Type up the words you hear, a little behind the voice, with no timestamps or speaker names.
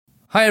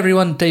Hi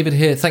everyone, David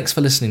here. Thanks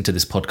for listening to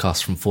this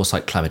podcast from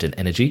Foresight Climate and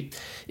Energy.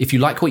 If you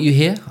like what you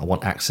hear and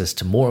want access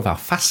to more of our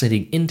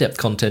fascinating in-depth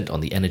content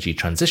on the energy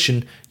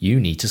transition, you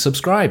need to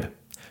subscribe.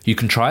 You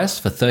can try us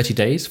for 30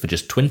 days for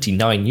just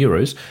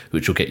 €29,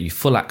 which will get you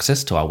full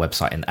access to our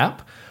website and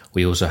app.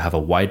 We also have a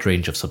wide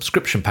range of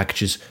subscription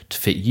packages to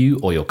fit you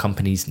or your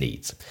company's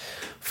needs.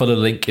 Follow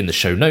the link in the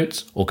show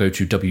notes or go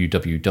to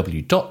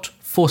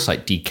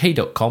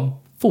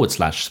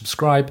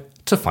www.foresightdk.com/subscribe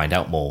to find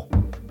out more.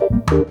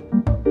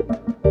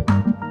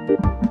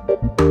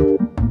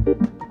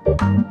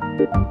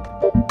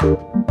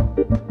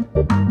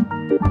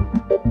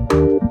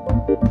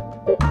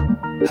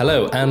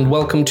 Hello and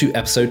welcome to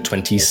episode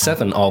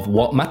 27 of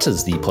What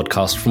Matters, the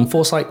podcast from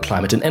Foresight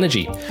Climate and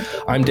Energy.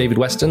 I'm David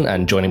Weston,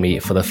 and joining me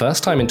for the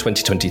first time in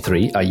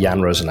 2023 are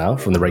Jan Rosenau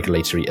from the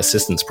Regulatory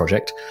Assistance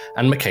Project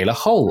and Michaela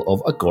Hull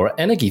of Agora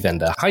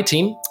Energiewende. Hi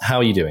team, how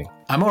are you doing?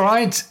 I'm all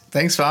right.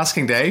 Thanks for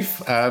asking,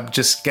 Dave.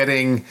 Just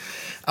getting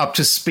up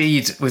to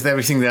speed with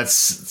everything that's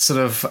sort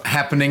of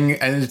happening.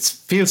 And it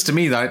feels to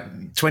me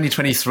that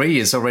 2023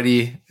 is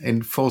already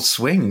in full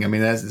swing. I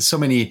mean, there's so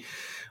many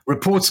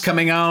reports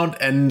coming out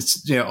and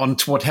on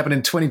to what happened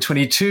in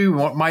 2022,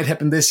 what might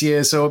happen this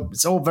year. So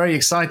it's all very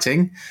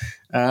exciting.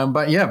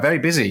 But yeah, very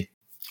busy.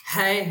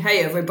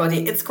 Hey,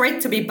 everybody. It's great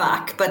to be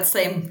back, but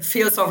same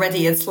feels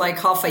already. It's like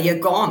half a year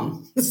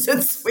gone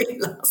since we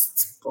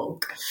last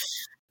spoke.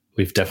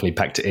 We've definitely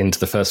packed it into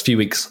the first few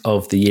weeks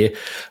of the year.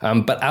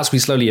 But as we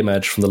slowly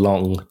emerge from the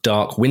long,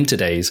 dark winter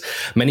days,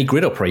 many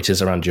grid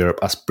operators around Europe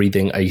are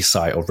breathing a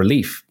sigh of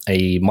relief.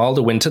 A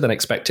milder winter than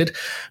expected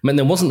meant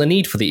there wasn't the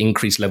need for the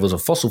increased levels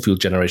of fossil fuel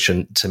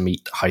generation to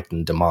meet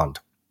heightened demand.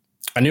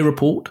 A new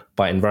report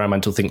by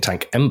environmental think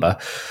tank Ember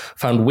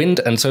found wind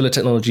and solar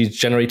technologies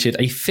generated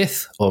a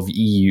fifth of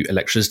EU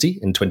electricity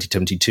in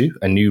 2022,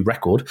 a new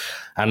record,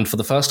 and for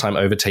the first time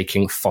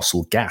overtaking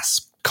fossil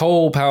gas.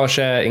 Coal power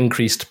share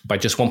increased by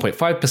just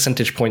 1.5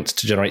 percentage points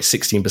to generate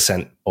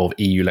 16% of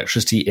EU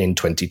electricity in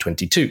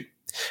 2022,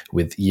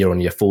 with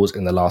year-on-year falls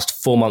in the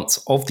last 4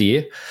 months of the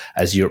year,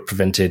 as Europe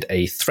prevented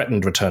a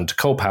threatened return to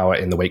coal power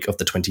in the wake of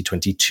the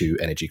 2022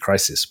 energy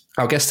crisis.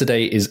 Our guest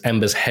today is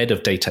Ember's Head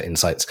of Data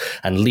Insights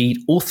and lead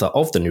author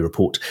of the new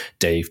report,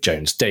 Dave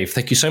Jones. Dave,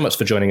 thank you so much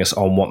for joining us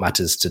on What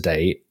Matters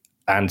today,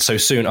 and so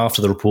soon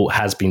after the report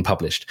has been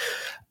published.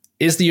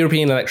 Is the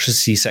European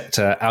electricity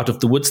sector out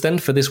of the woods then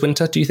for this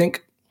winter, do you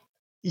think?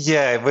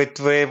 Yeah, we're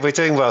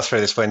doing well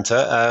through this winter.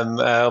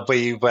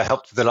 We were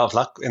helped with a lot of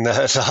luck in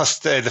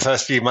the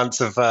first few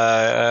months of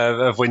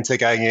winter,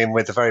 going in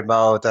with a very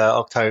mild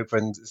October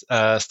and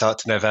start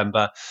to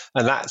November,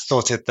 and that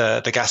sorted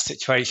the gas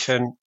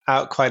situation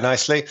out quite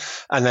nicely.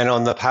 And then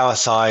on the power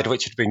side,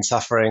 which had been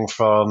suffering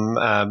from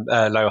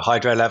low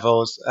hydro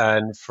levels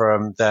and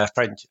from the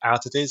French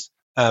outages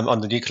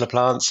on the nuclear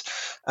plants,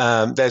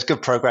 there's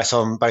good progress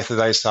on both of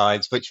those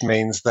sides, which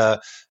means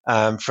that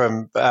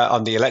from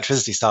on the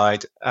electricity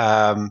side,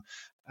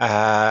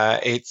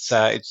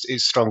 it's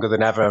stronger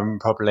than ever and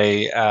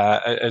probably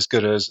as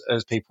good as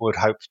people would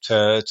hope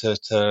to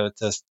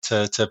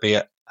be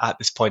at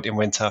this point in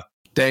winter.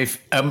 Dave,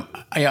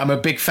 I'm a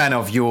big fan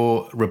of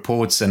your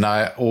reports, and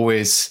I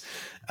always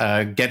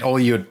get all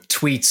your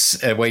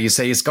tweets where you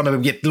say it's going to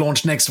get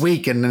launched next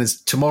week, and then it's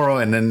tomorrow,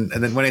 and then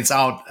when it's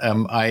out,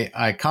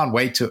 I can't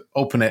wait to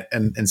open it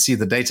and see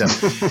the data.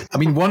 I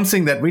mean, one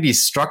thing that really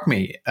struck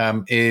me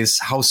is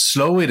how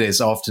slow it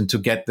is often to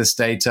get this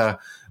data.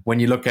 When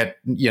you look at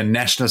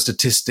national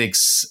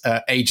statistics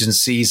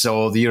agencies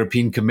or the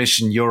European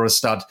Commission,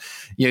 Eurostat,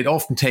 it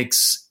often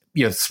takes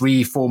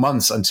 3-4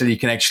 months until you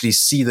can actually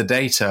see the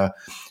data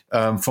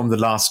from the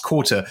last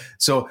quarter.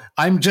 So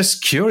I'm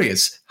just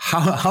curious,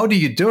 how do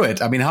you do it?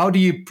 I mean, how do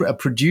you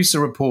produce a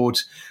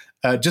report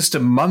just a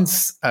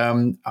month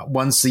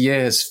once the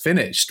year has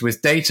finished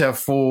with data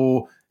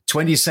for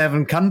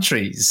 27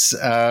 countries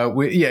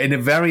in a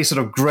very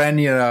sort of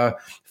granular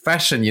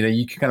fashion?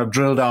 You can kind of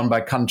drill down by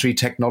country,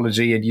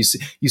 technology, and you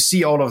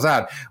see all of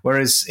that.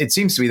 Whereas it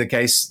seems to be the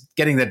case,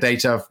 getting that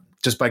data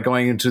just by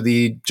going into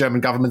the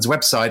German government's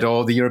website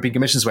or the European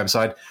Commission's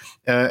website,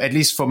 at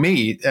least for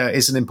me,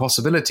 is an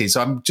impossibility.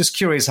 So I'm just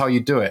curious how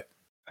you do it.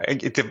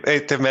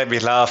 It did make me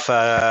laugh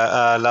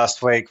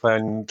last week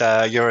when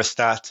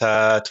Eurostat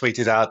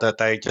tweeted out that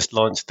they just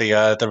launched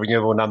the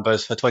renewable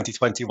numbers for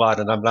 2021,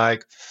 and I'm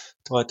like,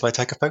 do I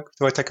take a poke?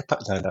 No,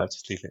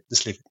 just leave it.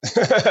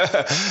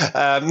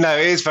 No,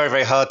 it is very,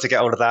 very hard to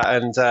get all of that,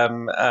 and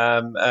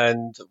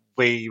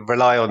we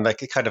rely on the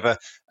kind of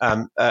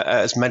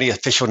as many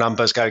official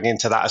numbers going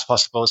into that as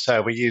possible.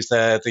 So we use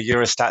the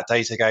Eurostat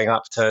data going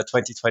up to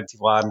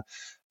 2021.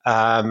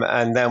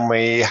 And then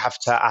we have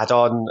to add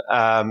on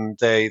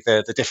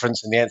the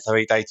difference in the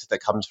NSOE data that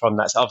comes from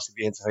that. So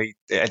obviously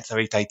the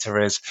NSOE data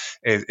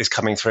is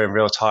coming through in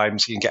real time,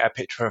 so you can get a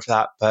picture of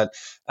that. But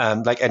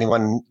like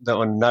anyone that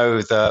will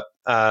know that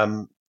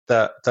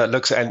that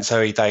looks at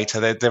NSOE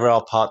data, there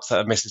are parts that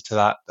are missing to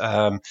that.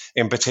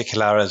 In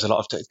particular, there's a lot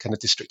of kind of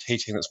district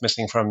heating that's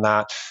missing from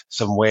that.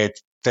 Some weird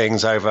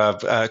things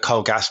over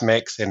coal gas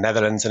mix in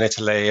Netherlands and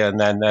Italy, and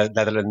then the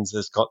Netherlands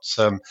has got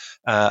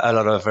a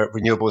lot of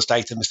renewables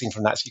data missing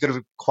from that. So you've got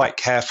to be quite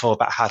careful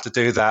about how to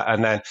do that.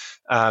 And then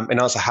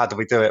in answer, how do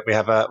we do it? We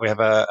have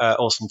a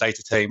awesome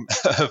data team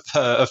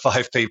of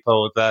 5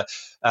 people that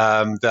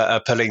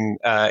are pulling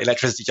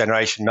electricity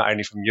generation not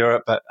only from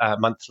Europe but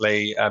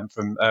monthly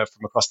from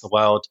across the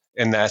world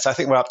in there. So I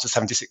think we're up to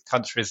 76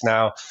 countries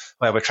now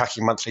where we're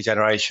tracking monthly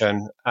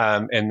generation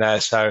in there.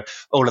 So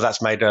all of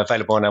that's made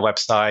available on our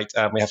website.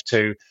 We have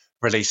 2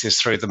 releases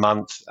through the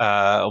month,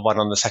 one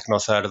on the 2nd or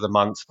 3rd of the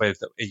month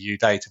with EU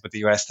data, with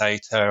the US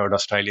data, and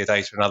Australia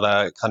data and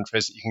other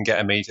countries that you can get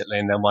immediately,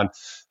 and then one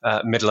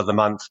middle of the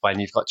month when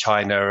you've got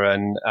China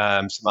and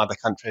some other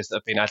countries that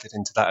have been added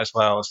into that as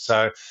well.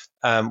 So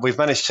we've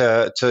managed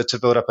to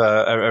build up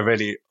a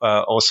really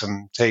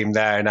awesome team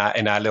there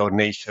in our little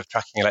niche of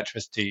tracking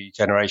electricity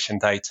generation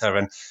data.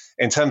 And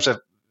in terms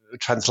of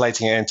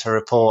translating it into a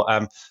report,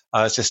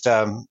 I was just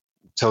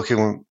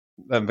talking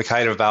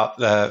Michaela about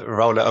the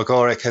role at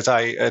Agora, because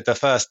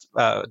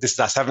this is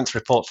our 7th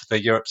report for the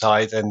Europe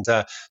side, and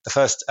the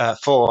first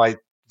 4 I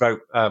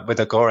wrote with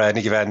Agora and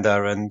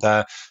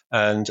Igivenda,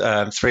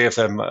 and 3 of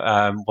them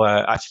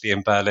were actually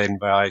in Berlin,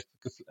 where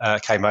I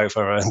came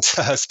over and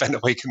spent a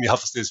week in the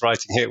offices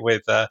writing it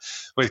with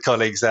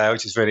colleagues there,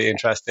 which is really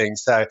interesting.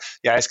 So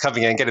yeah, it's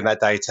coming in, getting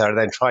that data, and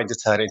then trying to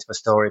turn it into a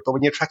story. But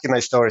when you're tracking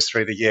those stories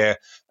through the year,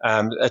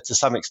 to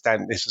some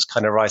extent, this was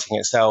kind of writing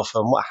itself.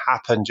 And what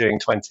happened during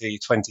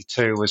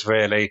 2022 was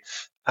really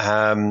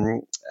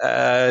typified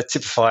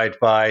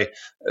by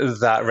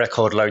that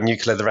record low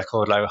nuclear, the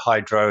record low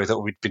hydro that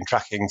we'd been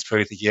tracking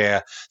through the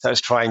year. So I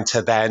was trying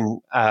to then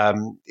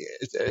to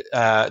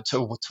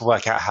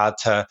work out how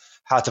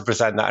to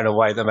present that in a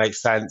way that makes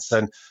sense.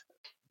 And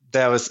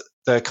there was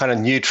the kind of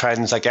new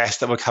trends, I guess,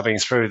 that were coming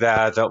through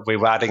there that we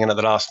were adding in at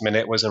the last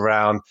minute was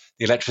around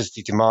the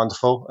electricity demand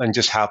fall and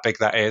just how big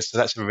that is. So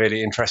that's a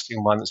really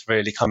interesting one that's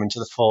really coming to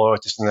the fore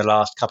just in the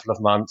last couple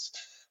of months.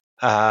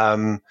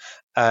 And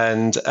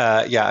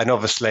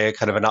obviously a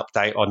kind of an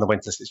update on the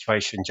winter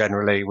situation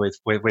generally with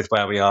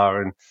where we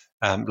are,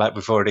 and like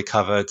we've already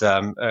covered,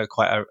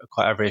 quite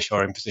a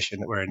reassuring position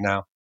that we're in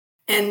now.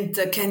 And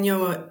can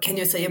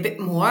you say a bit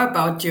more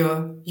about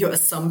your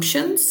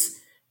assumptions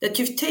that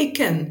you've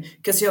taken?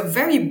 Because you're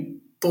very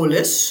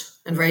bullish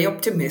and very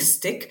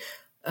optimistic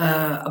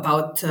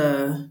about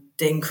the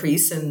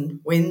increase in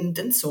wind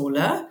and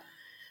solar.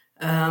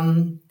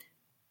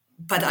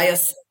 But I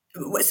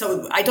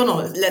don't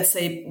know, let's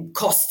say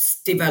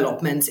costs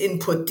developments,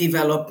 input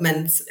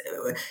developments.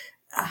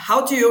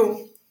 How do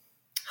you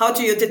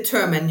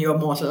determine your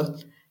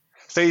model?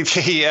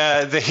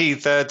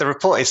 The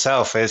report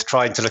itself is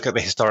trying to look at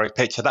the historic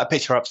picture, that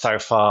picture up so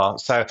far.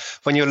 So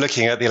when you're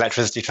looking at the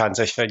electricity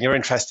transition, you're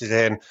interested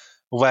in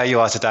where you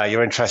are today,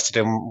 you're interested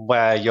in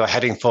where you're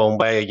heading for and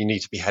where you need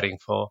to be heading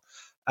for.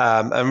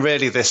 And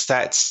really this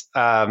sets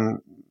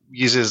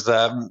uses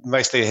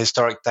mostly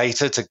historic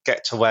data to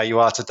get to where you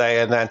are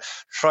today, and then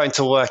trying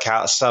to work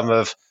out some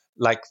of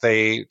like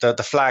the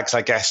flags,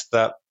 I guess,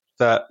 that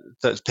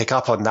pick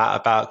up on that,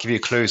 about give you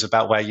clues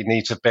about where you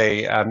need to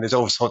be. There's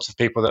all sorts of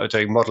people that are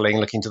doing modeling,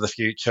 looking to the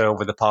future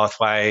with the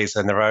pathways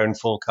and their own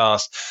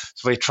forecasts.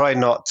 So we try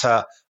not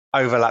to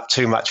overlap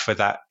too much with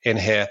that in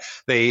here.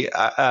 We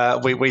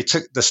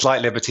took the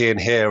slight liberty in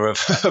here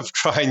of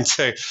trying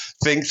to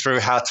think through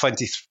how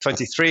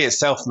 2023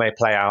 itself may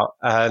play out.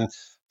 And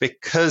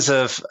because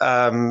of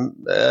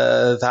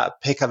that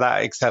pick of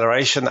that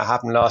acceleration that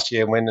happened last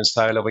year in wind and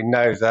solar, we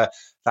know that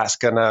that's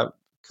going to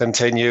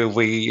continue.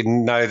 We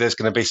know there's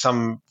going to be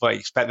we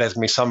expect there's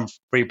going to be some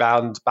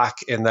rebound back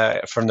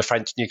from the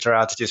French nuclear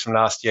outages from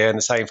last year, and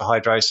the same for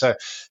hydro. So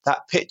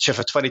that picture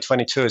for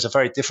 2022 is a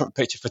very different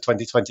picture for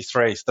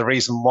 2023. So the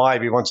reason why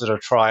we wanted to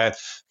try and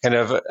kind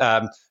of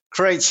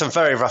create some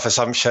very rough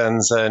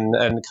assumptions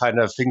and kind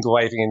of finger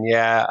waving in the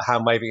air,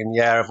 hand waving in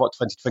the air of what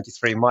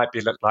 2023 might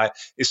look like,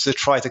 is to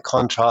try to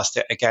contrast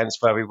it against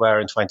where we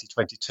were in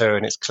 2022.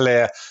 And it's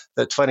clear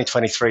that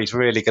 2023 is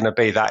really going to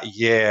be that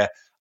year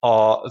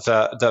or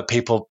that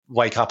people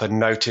wake up and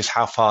notice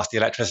how fast the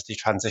electricity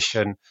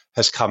transition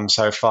has come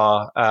so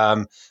far.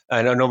 And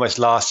almost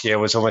last year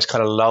was almost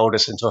kind of lulled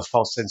us into a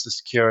false sense of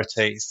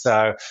security.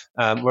 So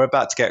we're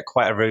about to get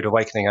quite a rude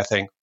awakening, I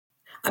think.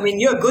 I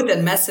mean, you're good at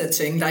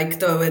messaging, like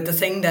the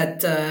thing that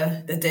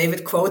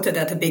David quoted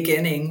at the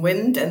beginning,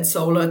 wind and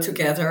solar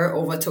together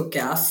overtook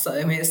gas.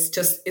 I mean,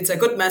 it's a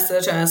good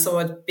message, and I saw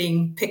it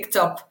being picked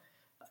up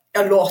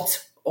a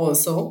lot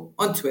also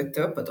on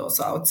Twitter, but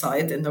also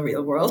outside in the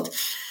real world.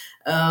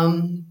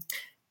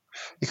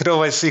 You can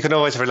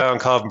always rely on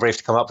Carbon Brief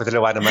to come up with a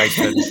little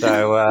animation.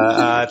 So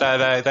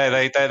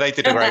they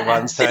did a great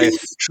one. So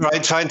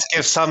trying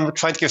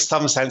to give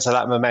some sense of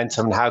that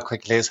momentum and how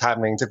quickly it's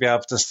happening, to be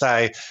able to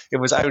say it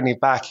was only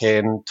back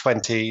in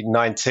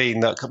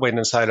 2019 that wind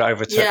and solar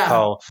overtook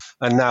coal,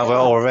 and now we're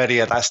already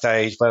at that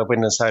stage where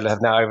wind and solar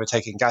have now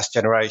overtaken gas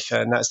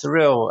generation. That's a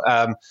real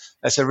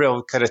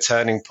kind of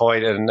turning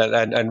point,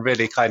 and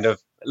really kind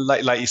of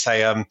like you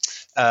say,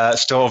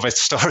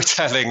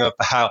 storytelling of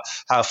how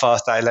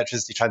fast that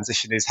electricity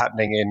transition is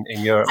happening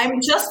in Europe.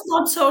 I'm just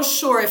not so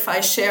sure if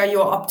I share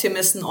your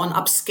optimism on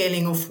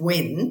upscaling of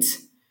wind,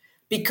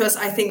 because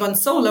I think on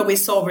solar we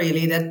saw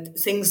really that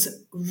things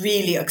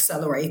really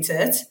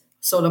accelerated.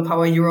 Solar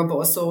Power Europe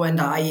also and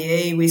the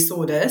IEA, we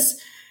saw this.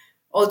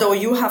 Although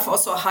you have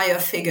also a higher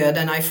figure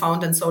than I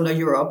found in Solar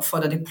Europe for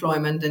the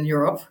deployment in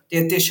Europe, the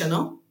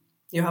additional.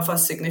 You have a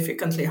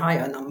significantly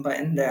higher number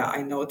in there,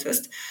 I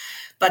noticed.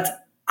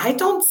 But I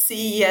don't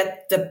see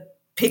yet the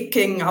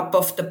picking up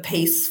of the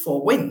pace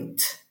for wind.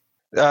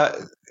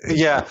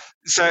 Yeah.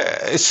 So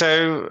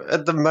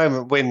at the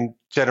moment, wind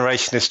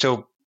generation is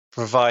still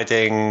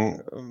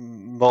providing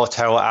more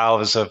terawatt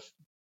hours of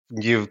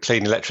new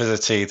clean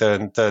electricity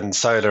than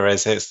solar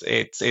is.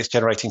 It's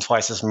generating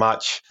twice as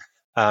much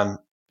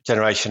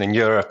generation in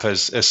Europe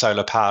as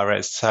solar power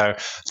is. So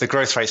the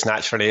growth rates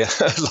naturally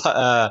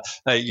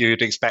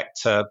you'd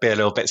expect to be a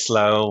little bit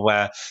slower,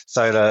 where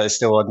solar is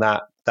still on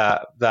that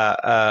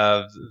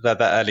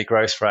early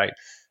growth rate.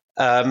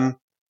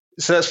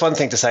 So that's one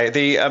thing to say.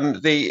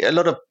 A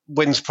lot of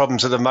wind's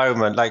problems at the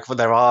moment, like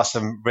there are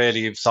some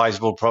really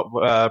sizable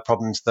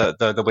problems that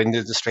the wind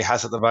industry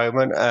has at the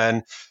moment,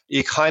 and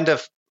you kind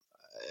of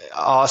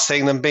are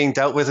seeing them being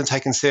dealt with and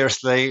taken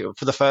seriously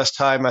for the first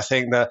time. I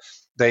think that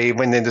the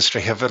wind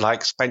industry have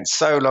spent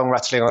so long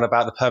rattling on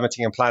about the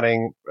permitting and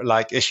planning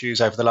issues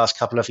over the last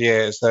couple of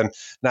years, and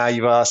now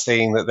you are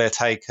seeing that they're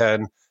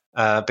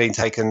being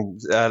taken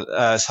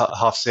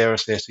half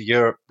seriously at a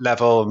Europe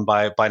level and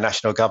by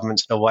national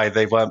governments in a way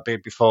they weren't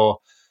before.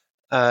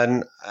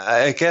 And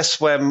I guess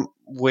when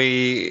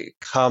we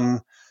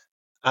coming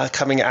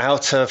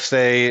out of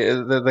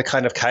the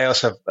kind of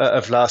chaos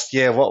of last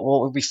year,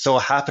 what we saw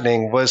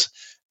happening was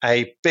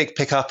a big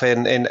pickup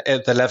in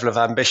the level of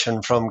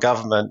ambition from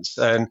governments,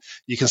 and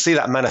you can see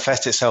that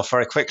manifest itself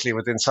very quickly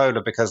within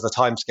solar because the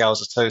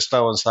timescales are so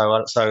slow on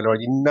solar,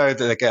 and you know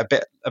that they get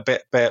a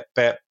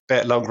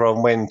bit longer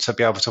on wind to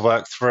be able to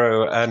work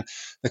through. And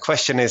the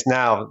question is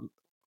now,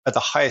 at the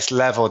highest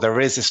level, there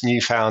is this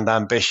newfound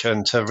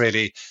ambition to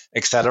really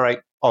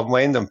accelerate on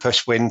wind and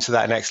push wind to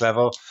that next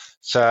level.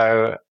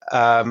 So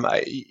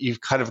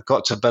you've kind of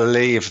got to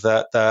believe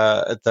that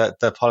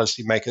the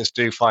policymakers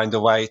do find a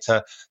way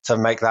to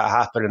make that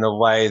happen in a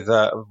way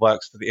that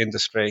works for the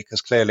industry,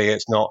 because clearly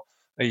it's not.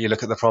 You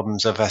look at the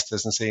problems of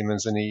Vestas and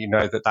Siemens and you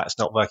know that that's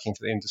not working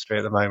for the industry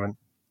at the moment.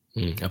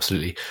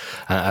 Absolutely.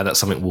 And that's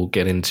something we'll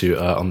get into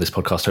on this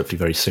podcast hopefully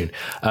very soon.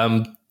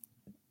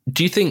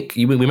 Do you think,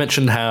 we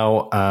mentioned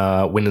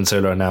how wind and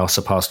solar are now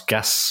surpassed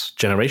gas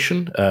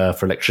generation for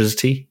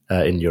electricity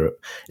in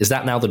Europe. Is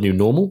that now the new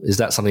normal? Is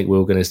that something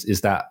is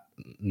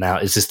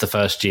this the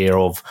first year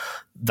of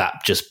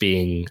that just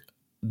being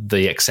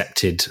the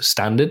accepted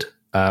standard?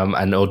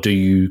 Could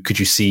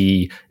you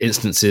see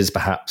instances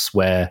perhaps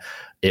where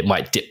it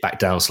might dip back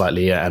down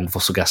slightly and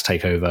fossil gas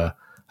take over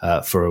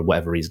for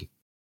whatever reason?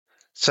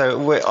 So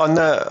we're on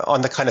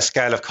the kind of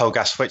scale of coal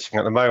gas switching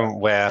at the moment,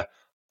 where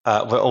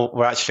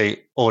we're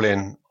actually all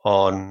in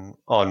on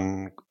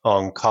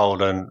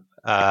coal,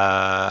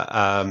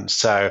 and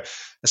so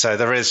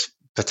there is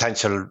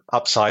potential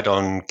upside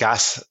on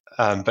gas,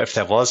 but if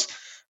there was,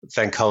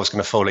 then coal's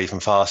going to fall even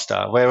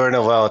faster. We're in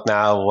a world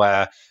now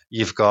where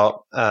you've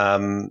got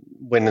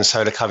wind and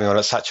solar coming on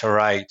at such a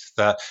rate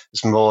that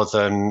it's more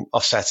than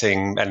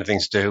offsetting anything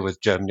to do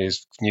with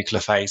Germany's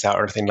nuclear phase out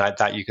or anything like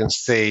that. You can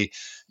see,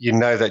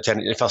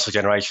 that fossil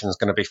generation is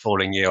going to be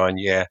falling year on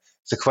year.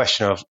 It's a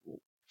question of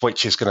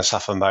which is going to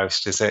suffer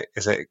most. Is it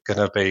going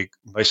to be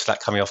most of that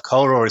coming off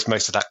coal, or is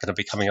most of that going to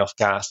be coming off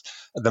gas?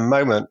 At the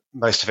moment,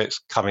 most of it's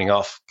coming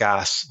off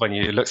gas. When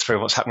you look through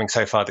what's happening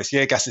so far this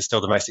year, gas is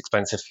still the most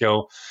expensive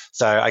fuel.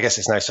 So I guess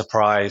it's no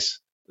surprise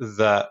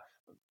that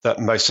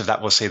most of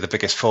that will see the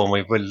biggest fall. And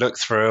we will look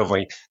through and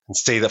we can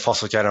see that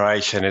fossil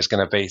generation is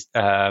going to be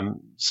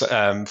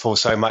fall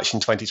so much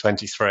in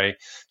 2023.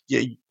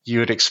 You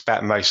would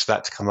expect most of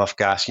that to come off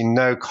gas.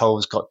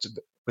 Coal's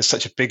with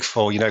such a big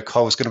fall,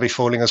 coal's going to be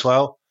falling as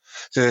well.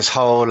 So this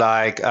whole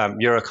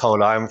Eurocoal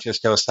line, which is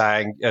still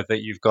saying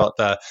that you've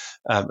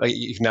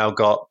now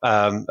got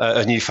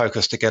a new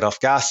focus to get off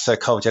gas. So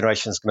coal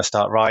generation is going to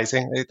start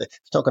rising.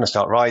 It's not going to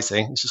start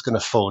rising. It's just going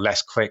to fall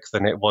less quick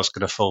than it was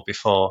going to fall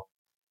before.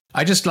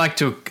 I just like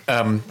to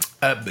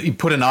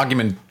put an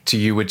argument to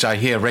you, which I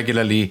hear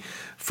regularly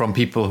from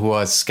people who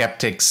are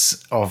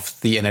skeptics of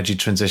the energy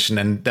transition.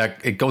 And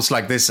it goes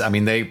like this. I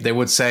mean, they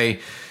would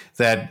say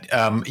that,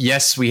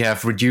 yes, we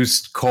have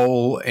reduced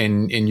coal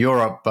in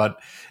Europe, but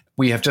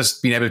we have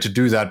just been able to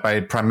do that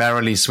by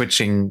primarily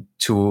switching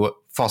to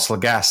fossil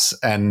gas.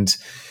 And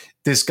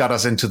this got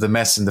us into the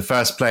mess in the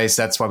first place.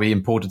 That's why we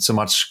imported so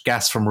much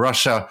gas from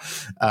Russia.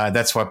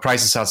 That's why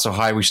prices are so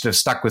high. We should have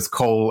stuck with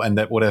coal, and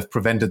that would have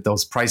prevented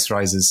those price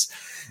rises.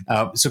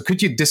 So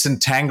could you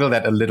disentangle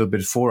that a little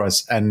bit for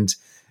us? And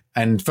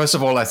And first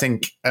of all, I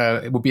think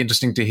it would be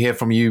interesting to hear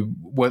from you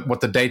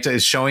what the data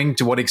is showing.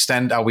 To what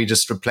extent are we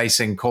just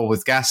replacing coal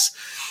with gas?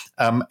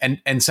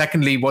 And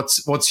secondly,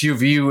 what's your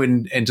view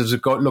in terms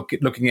of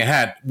looking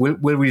ahead?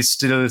 Will we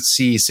still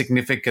see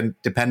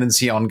significant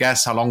dependency on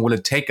gas? How long will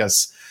it take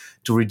us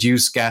to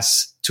reduce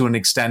gas to an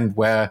extent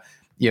where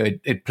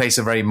it plays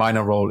a very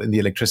minor role in the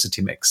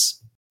electricity mix?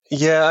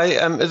 Yeah,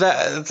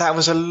 that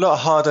was a lot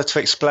harder to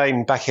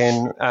explain back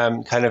in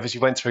kind of as you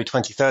went through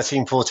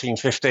 2013, 14,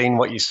 15.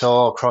 What you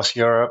saw across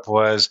Europe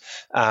was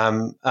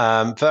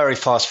very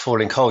fast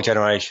falling coal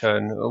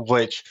generation,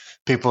 which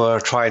people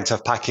are trying to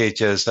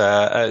package as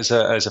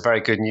a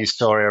very good news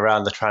story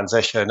around the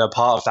transition. A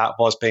part of that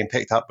was being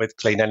picked up with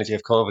clean energy,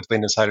 of course, with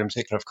wind and solar in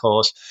particular, of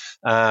course,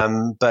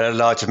 but a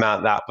large amount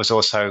of that was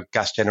also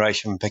gas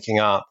generation picking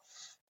up.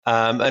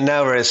 And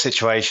now we're in a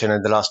situation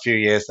in the last few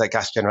years that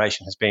gas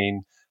generation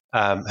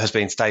has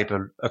been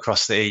stable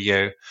across the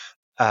EU.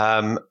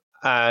 And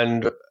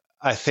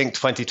I think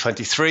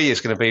 2023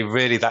 is going to be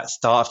really that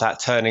start of that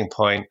turning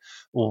point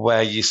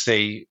where you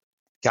see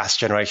gas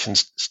generation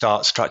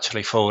start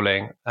structurally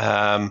falling.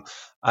 I'm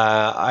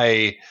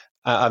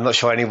not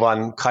sure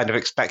anyone kind of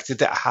expected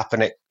that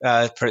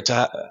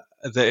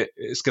that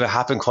it's going to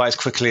happen quite as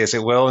quickly as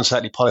it will, and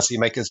certainly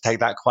policymakers take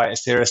that quite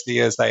as seriously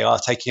as they are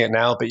taking it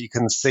now. But you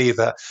can see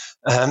that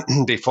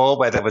before,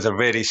 where there was a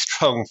really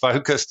strong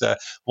focus to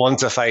want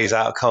to phase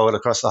out coal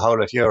across the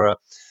whole of Europe,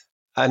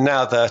 and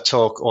now the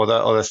talk or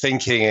the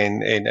thinking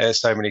in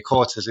so many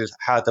quarters is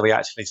how do we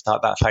actually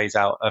start that phase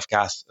out of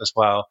gas as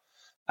well?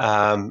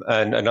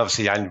 And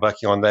obviously, and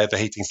working on the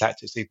heating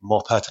sector is even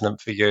more pertinent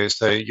for you,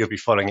 so you'll be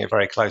following it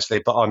very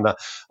closely. But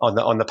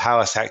on the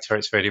power sector,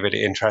 it's really,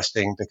 really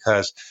interesting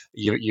because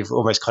you've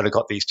almost kind of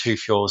got these two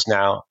fuels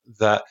now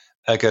that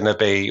are going to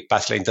be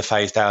battling to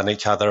phase down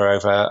each other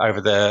over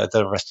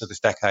the rest of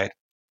this decade.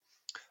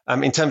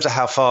 In terms of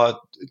how far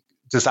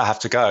does that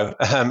have to go?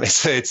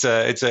 It's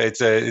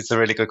a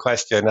really good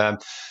question.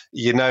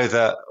 You know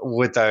that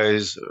with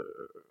those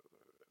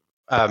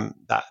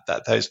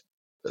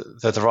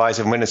the rise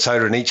in wind and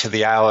solar in each of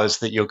the hours,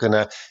 that you're going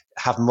to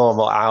have more and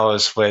more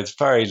hours with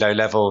very low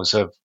levels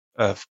of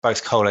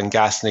both coal and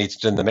gas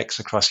needed in the mix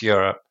across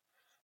Europe,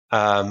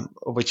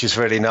 which is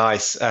really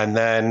nice. And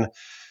then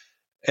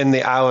in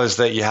the hours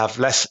that you have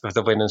less of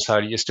the wind and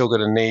solar, you're still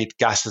going to need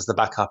gas as the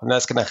backup, and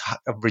that's going to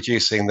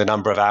reducing the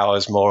number of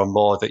hours more and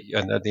more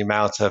and the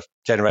amount of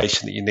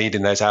generation that you need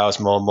in those hours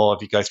more and more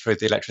if you go through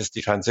the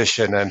electricity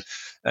transition and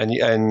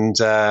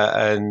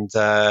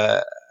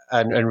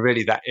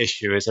really that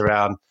issue is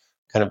around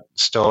kind of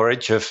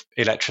storage of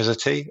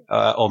electricity,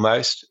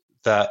 almost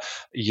that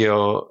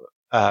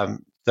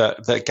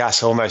that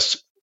gas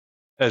almost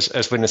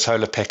as wind and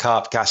solar pick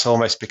up, gas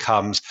almost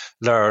becomes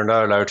lower and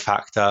lower load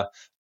factor,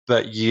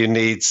 but you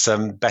need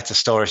some better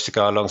storage to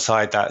go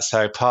alongside that.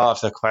 So part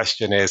of the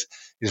question is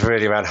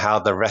really around how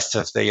the rest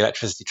of the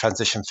electricity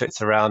transition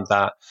fits around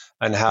that,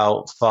 and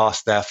how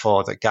fast,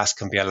 therefore, that gas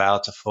can be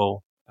allowed to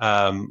fall.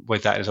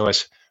 With that is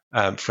always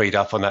freed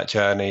up on that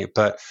journey.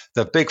 But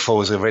the big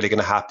falls are really going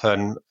to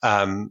happen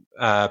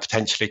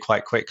potentially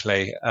quite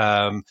quickly,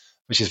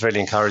 which is really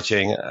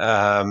encouraging.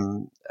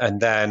 And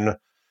then,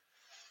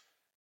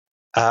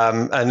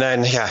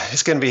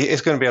 it's going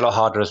to be a lot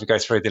harder as we go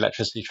through the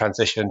electricity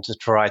transition to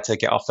try to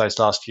get off those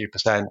last few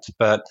percent.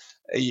 But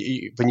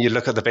when you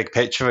look at the big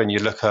picture and you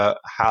look at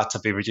how to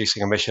be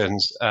reducing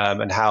emissions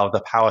and how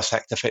the power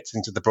sector fits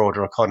into the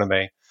broader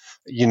economy,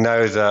 you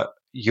know that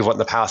you want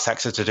the power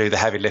sector to do the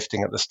heavy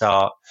lifting at the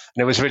start.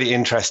 And it was really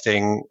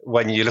interesting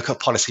when you look at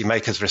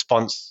policymakers'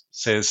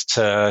 responses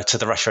to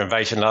the Russia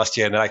invasion last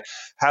year, and they're like,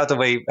 how do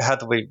we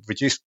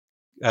reduce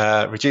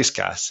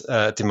gas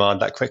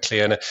demand that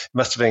quickly? And it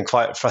must have been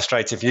quite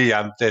frustrating for you,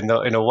 Jan,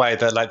 in a way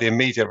that like the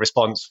immediate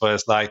response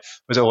was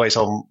always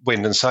on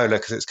wind and solar,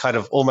 because it's kind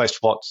of almost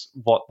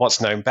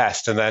what's known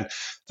best. And then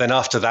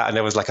after that, and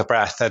there was like a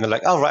breath, and they're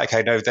like, oh right,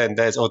 okay, no, then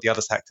there's all the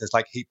other sectors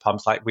like heat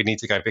pumps, like we need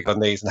to go big on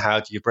these, and how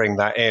do you bring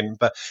that in?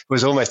 But it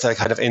was almost a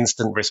kind of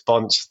instant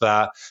response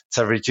that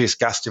to reduce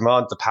gas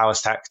demand, the power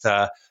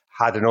sector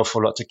had an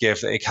awful lot to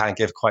give that it can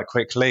give quite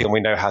quickly, and we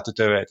know how to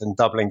do it, and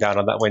doubling down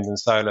on that wind and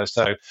solar.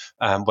 So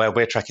where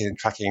we're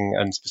tracking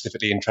and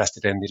specifically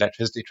interested in the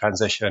electricity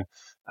transition,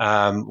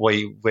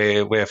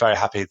 we're very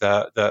happy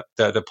that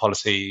the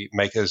policy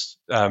makers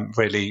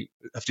really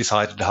have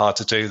decided hard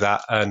to do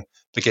that and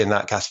begin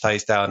that gas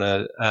phase down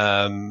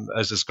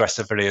as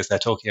aggressively as they're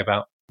talking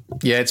about.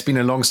 Yeah, it's been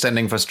a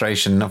long-standing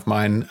frustration of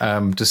mine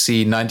to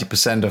see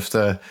 90% of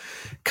the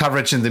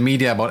coverage in the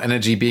media about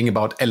energy being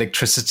about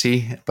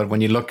electricity. But when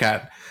you look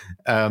at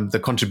the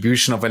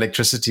contribution of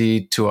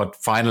electricity to our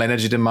final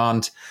energy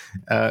demand,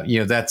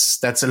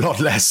 that's a lot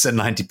less than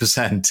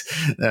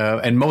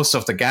 90%. And most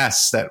of the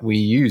gas that we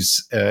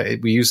use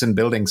in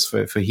buildings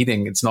for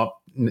heating. It's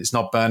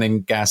not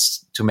burning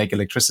gas to make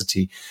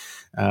electricity.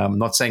 I'm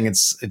not saying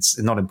it's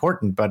not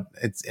important, but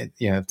I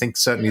think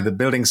certainly the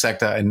building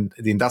sector and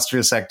the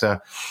industrial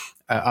sector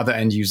other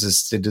end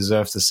users, they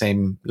deserve the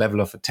same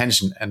level of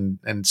attention.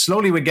 And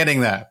slowly we're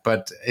getting there,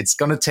 but it's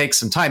going to take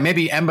some time.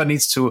 Maybe Amber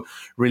needs to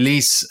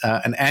release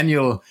an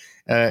annual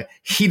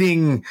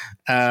heating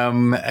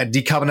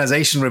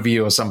decarbonization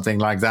review or something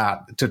like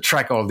that to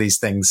track all these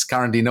things.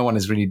 Currently, no one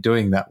is really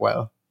doing that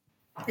well.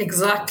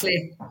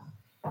 Exactly.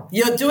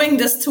 You're doing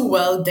this too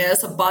well.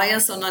 There's a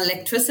bias on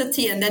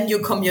electricity, and then you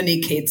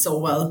communicate so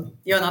well.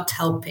 You're not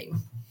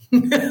helping.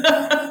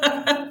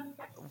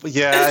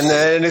 Yeah,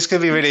 and it's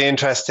going to be really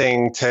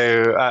interesting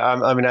to.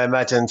 I mean, I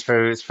imagine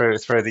through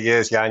the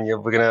years, Jan,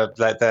 we're going to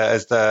like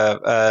as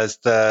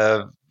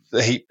the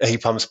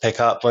heat pumps pick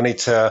up, we'll need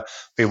to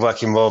be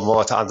working more and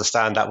more to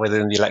understand that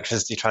within the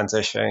electricity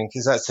transition,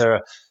 because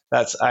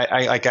that's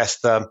I guess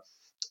the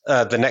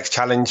next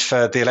challenge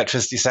for the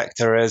electricity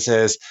sector is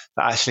that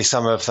actually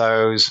some of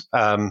those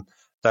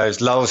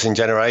lulls in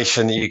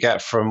generation that you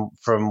get from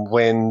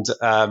wind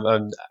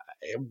and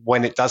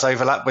when it does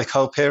overlap with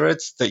cold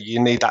periods, that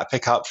you need that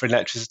pickup for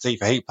electricity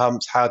for heat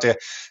pumps. How does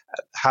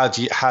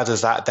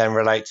that then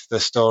relate to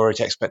the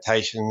storage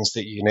expectations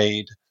that you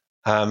need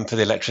for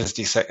the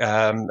electricity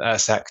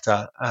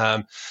sector?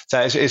 So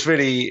it's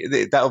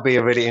really, that will be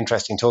a really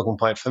interesting talking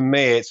point for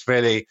me. It's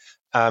really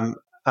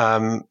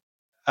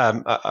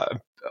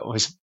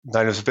was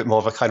known as a bit more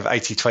of a kind of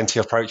 80-20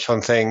 approach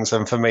on things.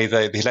 And for me,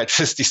 the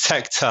electricity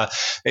sector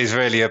is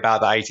really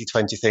about the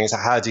 80-20 thing. So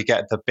how do you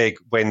get the big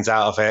wins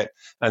out of it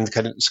and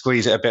kind of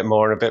squeeze it a bit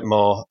more and a bit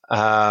more?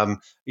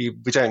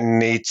 We don't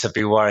need to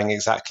be worrying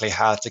exactly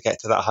how to get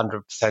to that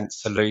 100%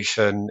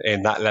 solution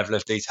in that level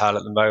of detail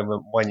at the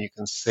moment, when you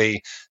can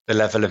see the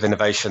level of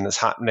innovation that's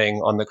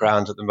happening on the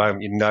ground at the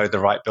moment. You know the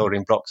right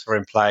building blocks are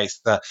in place,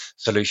 the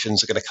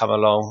solutions are going to come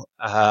along.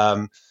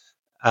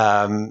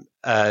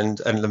 And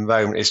at the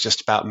moment, it's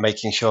just about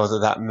making sure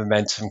that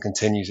momentum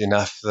continues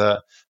enough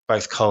that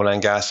both coal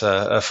and gas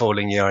are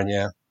falling year on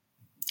year.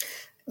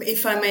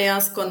 If I may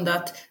ask on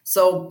that,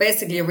 so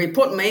basically a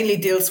report mainly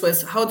deals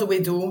with how do we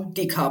do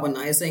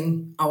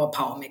decarbonizing our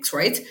power mix,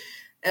 right?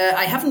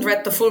 I haven't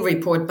read the full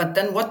report, but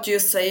then what do you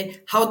say,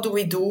 how do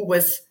we do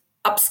with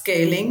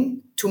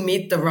upscaling to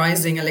meet the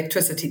rising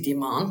electricity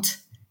demand?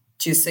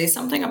 Do you say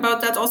something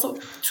about that also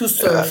to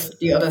serve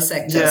the other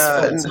sectors,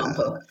 for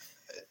example?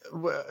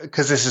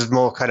 Because this is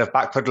more kind of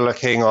backward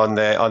looking on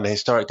the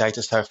historic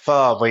data so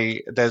far,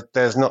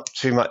 there's not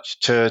too much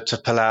to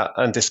pull out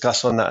and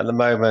discuss on that at the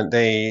moment.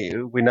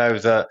 We know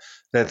that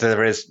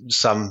there is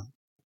some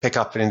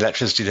pickup in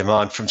electricity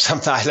demand from some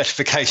of that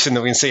electrification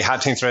that we can see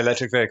happening through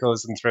electric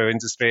vehicles and through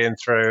industry and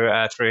through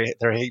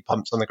heat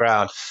pumps on the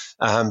ground.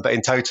 But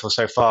in total,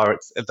 so far,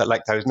 it's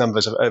like those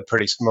numbers are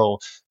pretty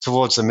small.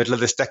 Towards the middle of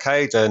this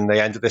decade and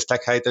the end of this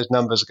decade, those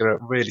numbers are going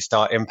to really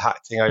start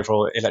impacting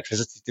overall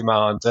electricity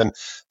demand. And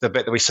the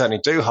bit that we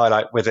certainly do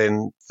highlight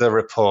within the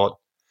report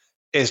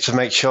is to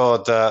make sure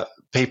that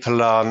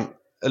people aren't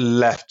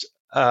left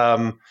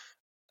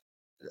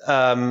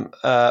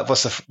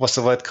what's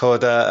the word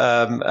called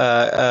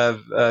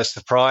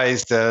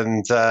surprised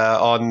and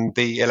on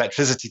the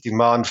electricity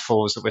demand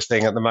falls that we're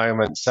seeing at the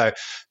moment. So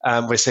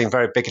we're seeing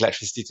very big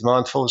electricity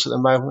demand falls at the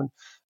moment.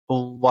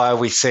 Why are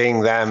we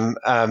seeing them?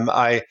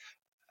 I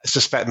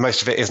suspect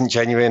most of it isn't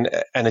genuine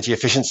energy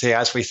efficiency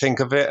as we think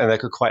of it, and there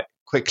could quite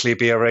quickly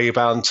be a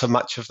rebound to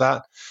much of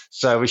that.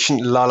 So we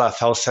shouldn't lull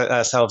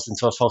ourselves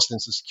into a false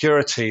sense of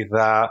security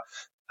that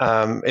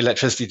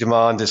electricity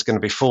demand is going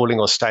to be falling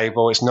or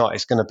stable. It's not.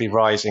 It's going to be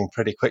rising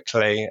pretty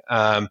quickly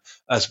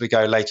as we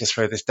go later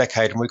through this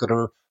decade, and we've got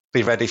to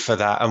be ready for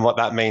that. And what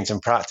that means in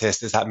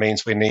practice is that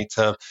means we need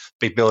to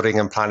be building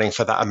and planning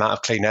for that amount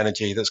of clean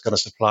energy that's going to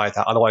supply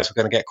that. Otherwise,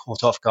 we're going to get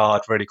caught off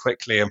guard really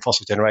quickly, and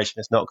fossil generation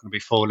is not going to be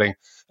falling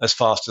as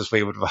fast as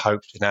we would have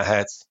hoped in our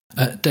heads.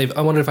 Dave,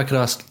 I wonder if I could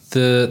ask,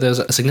 there's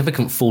a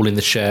significant fall in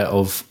the share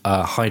of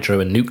hydro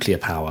and nuclear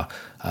power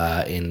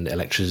in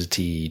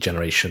electricity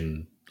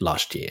generation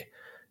last year.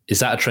 Is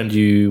that a trend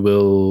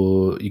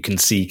you can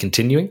see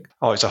continuing?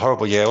 Oh, it's a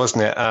horrible year,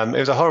 wasn't it? It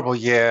was a horrible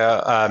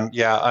year,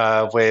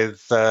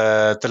 with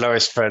the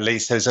lowest for at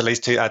least, there's at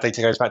least I think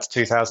it goes back to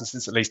 2000,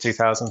 since at least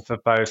 2000 for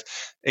both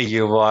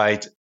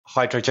EU-wide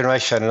hydro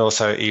generation and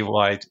also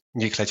EU-wide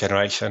nuclear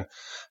generation.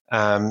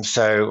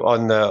 So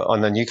on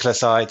the nuclear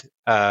side,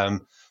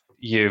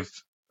 you've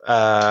just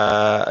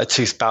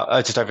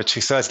over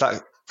 2/3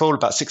 that fall,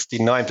 about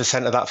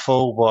 69% of that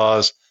fall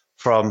was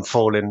from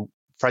fall in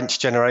French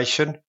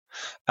generation.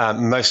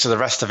 Most of the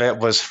rest of it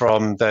was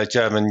from the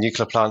German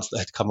nuclear plants that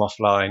had come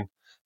offline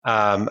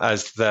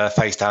as the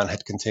phase down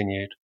had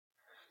continued.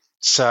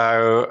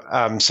 So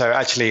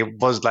actually, it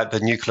was like the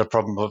nuclear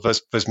problem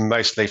was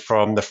mostly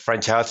from the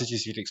French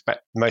outages. You'd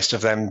expect most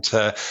of them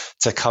to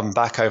come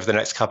back over the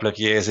next couple of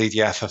years.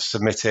 EDF have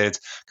submitted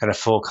kind of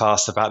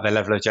forecasts about their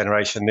level of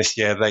generation this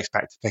year. They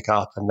expect to pick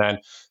up and then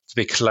to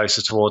be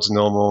closer towards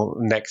normal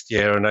next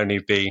year and only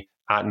be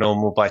at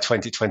normal by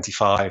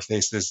 2025.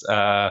 This is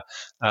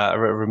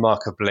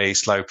remarkably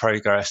slow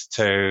progress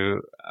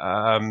to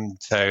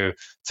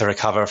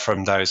recover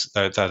from those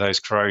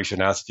corrosion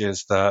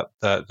outages that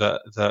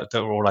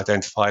were all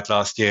identified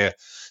last year.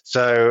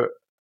 So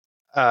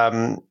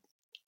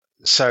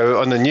So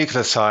on the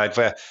nuclear side,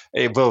 where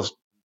it will,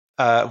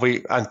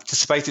 we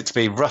anticipate it to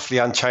be roughly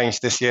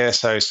unchanged this year.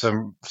 So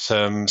some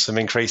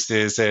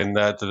increases in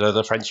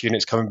the French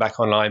units coming back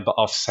online, but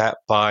offset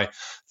by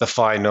the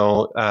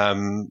final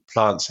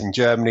plants in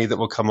Germany that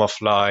will come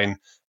offline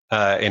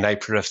in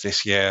April of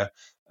this year.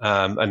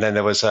 And then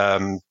there was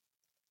a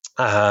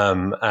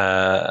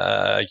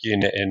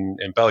unit in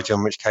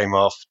Belgium which came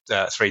off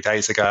 3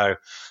 days ago.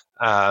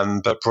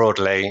 But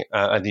broadly,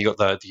 and you got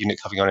the unit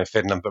coming on in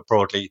Finland, but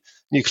broadly,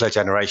 nuclear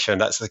generation,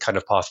 that's the kind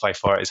of pathway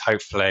for it, is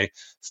hopefully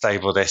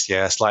stable this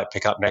year, slight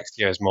pickup next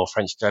year as more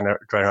French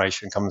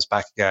generation comes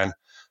back again.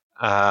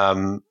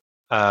 And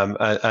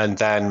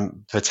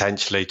then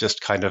potentially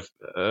just kind of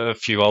a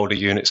few older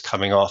units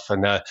coming off.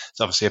 And it's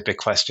obviously a big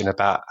question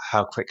about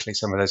how quickly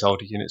some of those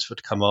older units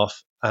would come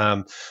off.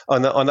 On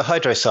the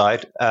hydro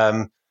side,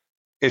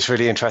 it's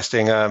really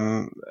interesting.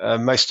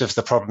 Most of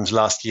the problems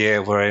last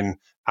year were in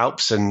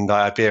Alps and the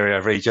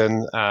Iberia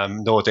region.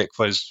 Nordic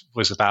was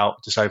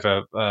about just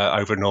over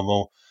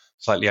normal,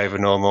 slightly over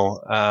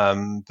normal.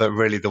 But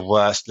really the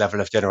worst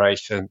level of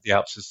generation the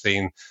Alps has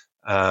seen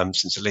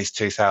since at least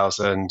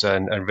 2000,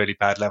 and really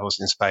bad levels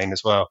in Spain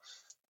as well.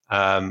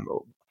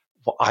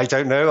 I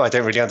don't know. I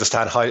don't really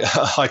understand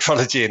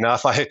hydrology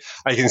enough. I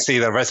can see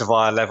the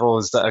reservoir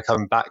levels that are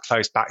coming back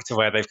close back to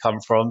where they've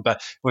come from, but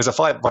it was a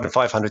 1 in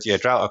 500 year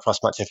drought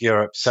across much of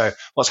Europe. So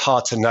what's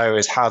hard to know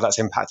is how that's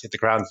impacted the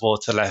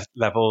groundwater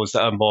levels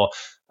that are more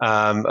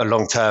a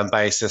long-term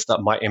basis that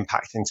might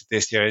impact into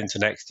this year, into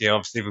next year.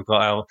 Obviously, we've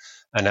got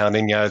an El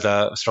Nino,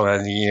 the strong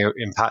El Nino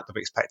impact that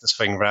we expect to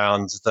swing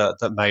round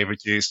that may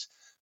reduce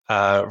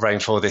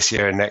rainfall this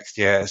year and next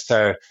year.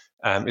 So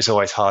it's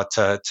always hard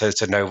to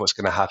know what's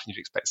going to happen. You'd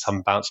expect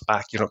some bounce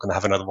back. You're not going to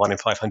have another 1 in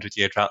 500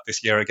 year drought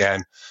this year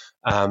again.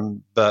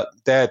 But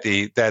they're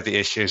the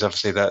issues,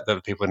 obviously,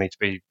 that people need to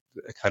be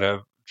kind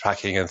of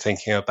tracking and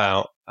thinking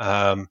about.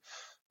 But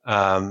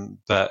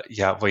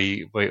yeah,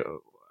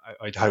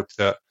 I'd hope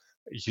that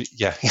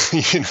you're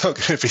not going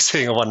to be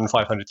seeing a 1 in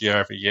 500 year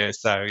every year.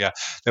 So yeah,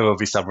 there will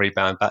be some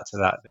rebound back to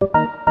that.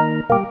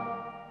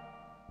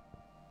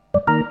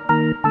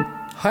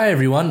 Hi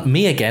everyone,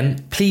 me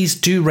again. Please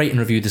do rate and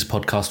review this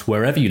podcast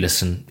wherever you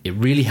listen. It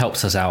really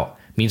helps us out,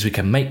 means we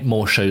can make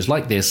more shows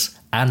like this,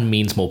 and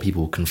means more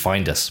people can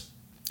find us.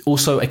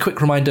 Also, a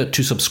quick reminder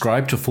to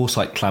subscribe to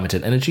Foresight Climate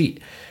and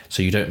Energy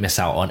so you don't miss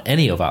out on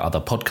any of our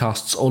other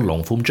podcasts or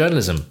long-form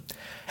journalism.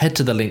 Head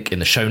to the link in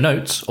the show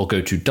notes or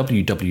go to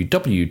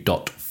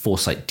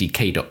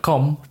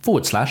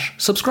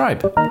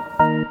www.foresightdk.com/subscribe.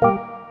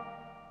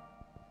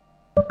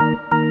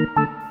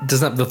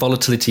 Doesn't that the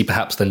volatility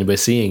perhaps then we're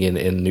seeing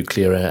in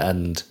nuclear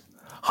and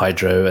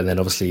hydro, and then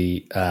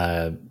obviously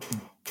the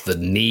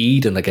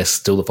need, and I guess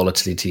still the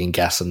volatility in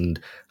gas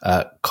and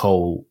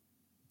coal,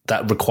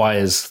 that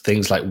requires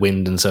things like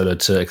wind and solar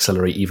to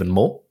accelerate even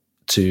more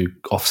to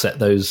offset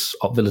those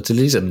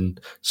volatilities,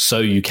 and so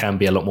you can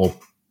be a lot more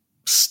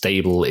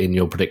stable in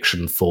your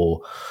prediction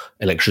for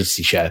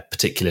electricity share,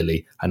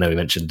 particularly. I know we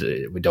mentioned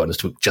we don't want to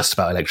talk just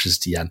about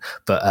electricity, Jan,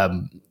 but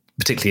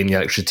particularly in the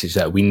electricity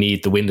share, we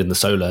need the wind and the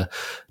solar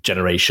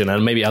generation,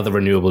 and maybe other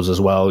renewables as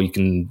well. You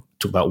can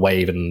talk about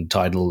wave and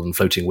tidal and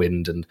floating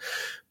wind,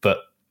 but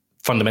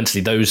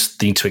fundamentally those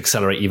need to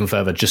accelerate even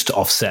further just to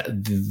offset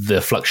the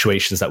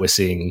fluctuations that we're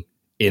seeing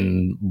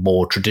in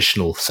more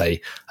traditional,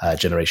 say,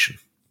 generation.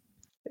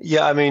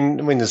 Yeah, I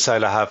mean, wind and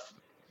solar have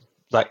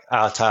like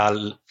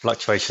hour-to-hour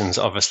fluctuations,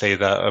 obviously,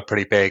 that are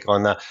pretty big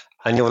on the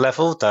annual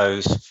level.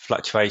 Those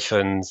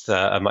fluctuations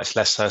are much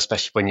less so,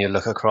 especially when you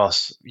look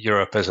across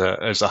Europe as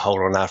a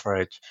whole on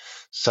average.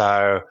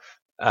 So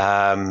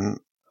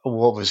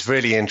what was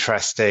really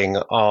interesting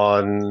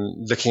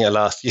on looking at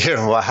last year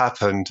and what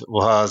happened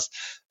was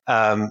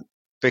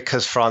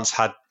because France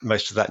had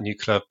most of that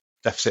nuclear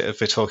deficit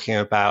that we're talking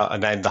about,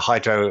 and then the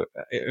hydro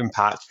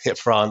impact hit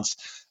France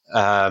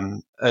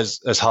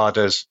as hard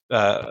as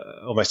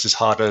almost as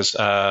hard as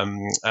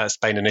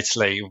Spain and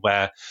Italy,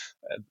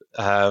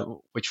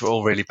 which were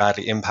all really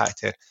badly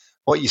impacted.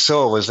 What you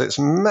saw was this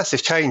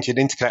massive change in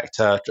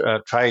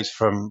interconnector trade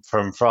from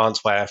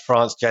France, where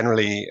France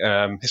generally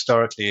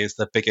historically is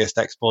the biggest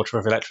exporter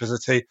of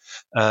electricity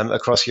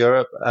across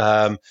Europe.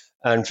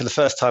 And for the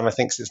first time, I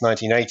think since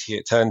 1980,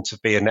 it turned to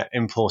be a net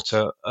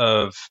importer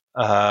of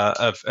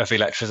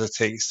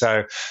electricity.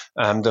 So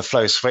the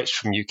flow switched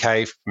from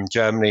UK, from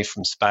Germany,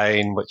 from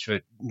Spain, which were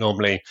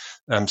normally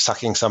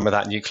sucking some of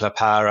that nuclear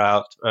power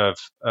out of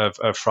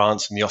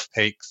France in the off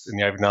peaks and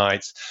the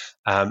overnights,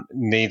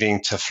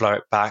 needing to flow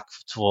it back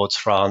towards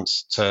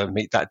France to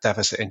meet that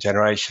deficit in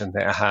generation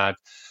that it had.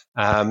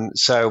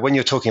 So when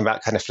you're talking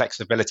about kind of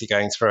flexibility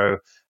going through,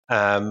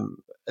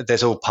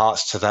 there's all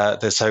parts to that.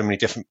 There's so many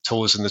different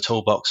tools in the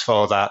toolbox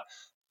for that.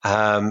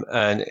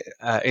 And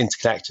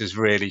interconnectors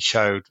really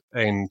showed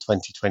in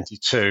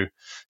 2022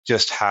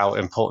 just how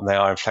important they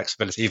are in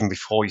flexibility, even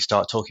before you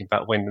start talking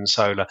about wind and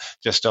solar,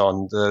 just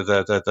on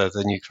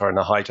the nuclear and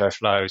the hydro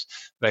flows.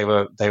 They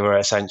were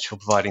essential,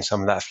 providing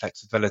some of that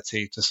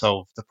flexibility to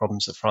solve the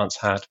problems that France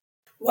had.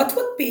 What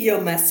would be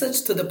your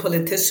message to the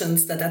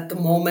politicians that at the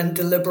moment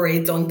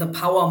deliberate on the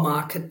power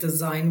market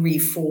design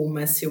reform,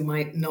 as you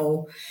might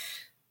know?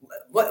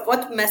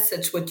 What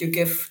message would you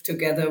give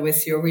together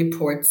with your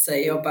report,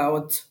 say,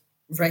 about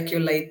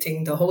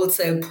regulating the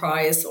wholesale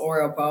price or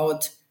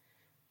about,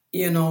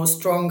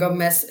 stronger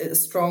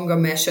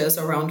measures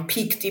around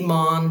peak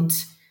demand?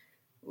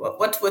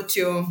 What would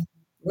you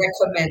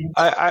recommend?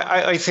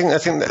 I think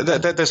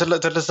that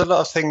there's a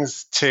lot of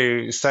things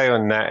to say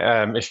on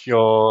that. If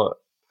you're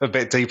a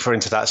bit deeper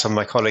into that, some of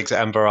my colleagues at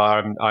Ember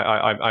are.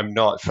 I'm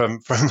not. From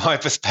my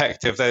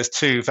perspective, there's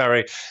two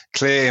very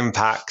clear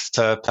impacts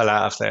to pull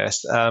out of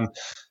this.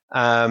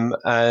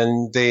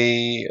 And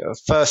the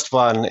first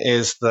one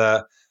is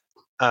that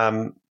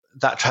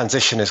that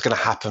transition is going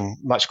to happen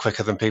much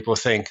quicker than people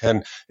think.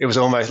 And it was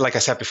almost, like I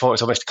said before,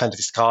 it's almost kind of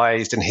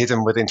disguised and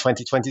hidden within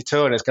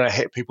 2022, and it's going to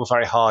hit people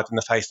very hard in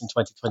the face in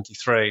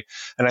 2023.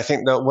 And I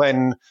think that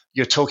when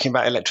you're talking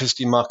about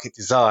electricity market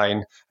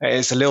design,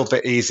 it's a little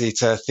bit easy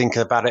to think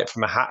about it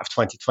from a hat of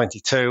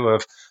 2022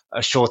 of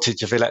a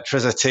shortage of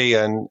electricity,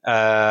 and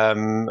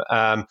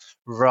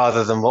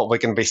rather than what we're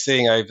going to be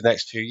seeing over the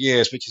next few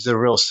years, which is a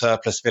real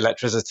surplus of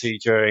electricity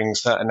during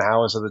certain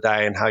hours of the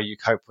day, and how you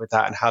cope with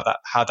that and how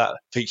that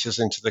features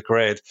into the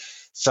grid.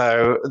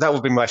 So that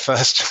would be my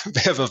first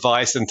bit of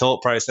advice and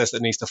thought process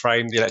that needs to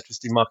frame the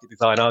electricity market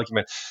design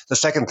argument. The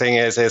second thing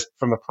is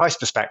from a price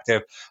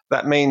perspective,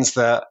 that means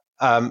that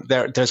there's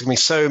going to be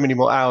so many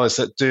more hours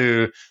that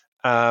do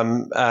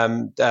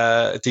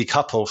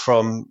decouple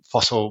from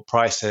fossil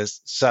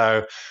prices.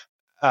 So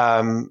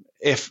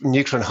if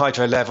nuclear and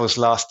hydro levels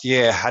last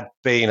year had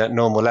been at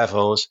normal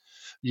levels,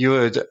 you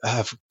would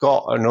have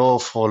got an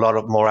awful lot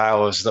of more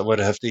hours that would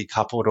have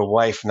decoupled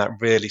away from that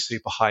really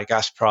super high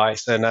gas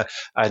price. And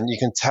you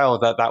can tell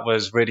that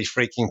was really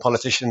freaking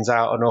politicians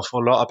out an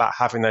awful lot about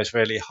having those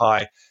really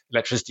high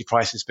electricity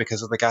prices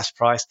because of the gas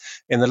price.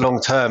 In the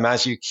long term,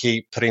 as you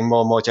keep putting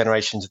more and more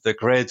generation to the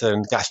grid,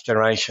 and gas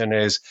generation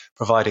is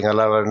providing a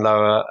lower and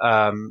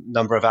lower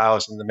number of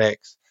hours in the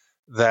mix,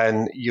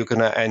 then you're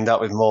going to end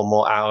up with more and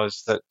more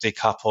hours that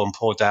decouple and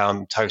pull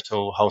down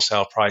total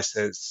wholesale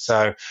prices.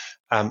 So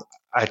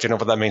I don't know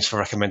what that means for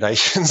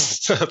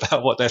recommendations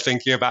about what they're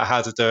thinking about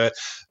how to do it,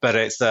 but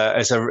it's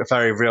a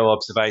very real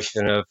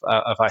observation of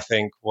I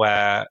think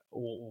where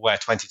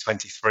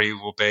 2023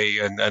 will be,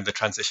 and the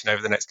transition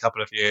over the next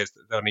couple of years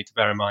that they'll need to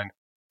bear in mind.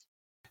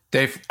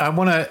 Dave, I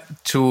want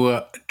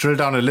to drill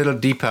down a little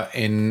deeper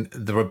in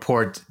the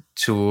report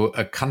to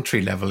a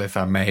country level, if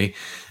I may.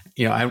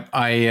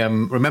 I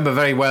remember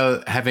very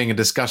well having a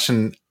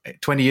discussion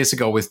 20 years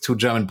ago with two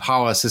German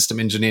power system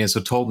engineers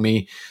who told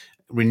me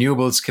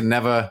renewables can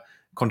never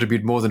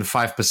contribute more than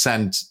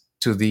 5%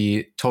 to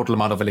the total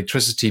amount of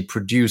electricity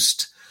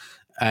produced.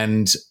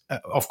 And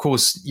of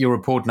course, your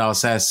report now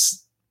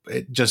says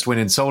just wind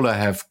and solar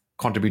have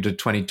contributed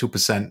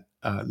 22%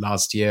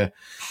 last year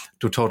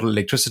to total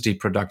electricity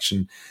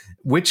production.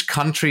 Which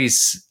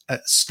countries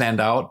stand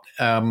out?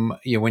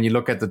 When you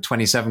look at the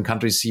 27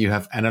 countries you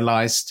have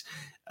analyzed,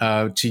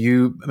 to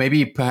you,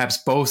 maybe perhaps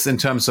both in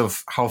terms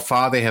of how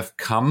far they have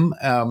come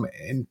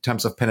in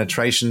terms of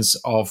penetrations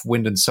of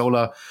wind and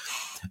solar,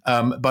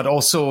 but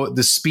also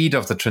the speed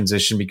of the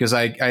transition, because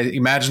I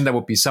imagine there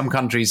would be some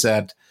countries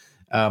that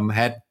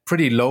had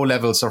pretty low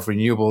levels of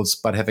renewables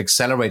but have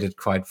accelerated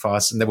quite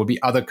fast. And there would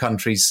be other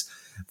countries,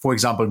 for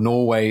example,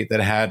 Norway, that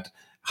had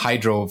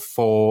hydro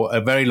for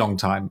a very long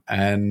time.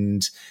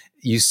 And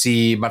you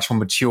see much more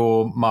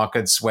mature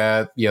markets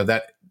where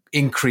that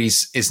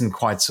increase isn't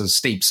quite so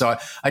steep. So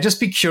I'd just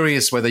be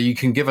curious whether you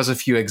can give us a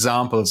few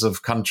examples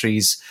of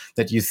countries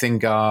that you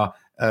think are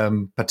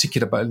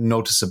particularly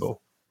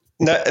noticeable.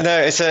 No,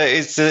 it's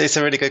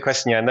a really good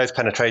question. Yeah, and those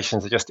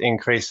penetrations are just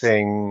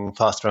increasing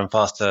faster and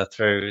faster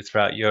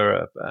throughout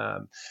Europe.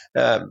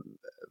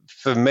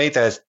 For me,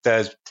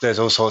 there's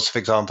all sorts of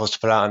examples to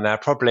put out in there.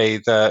 Probably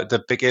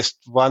the biggest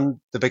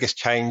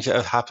change that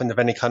has happened of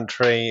any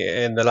country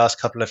in the last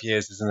couple of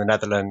years is in the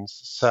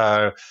Netherlands.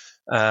 So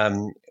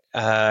in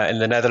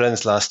the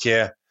Netherlands last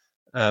year,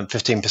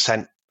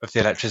 15% of the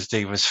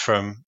electricity was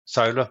from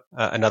solar.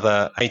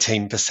 Another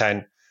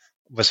 18%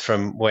 was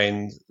from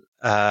wind.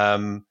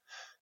 So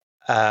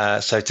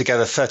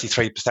together,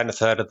 33%, a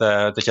third of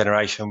the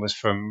generation was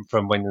from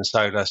wind and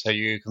solar. So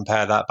you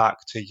compare that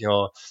back to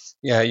your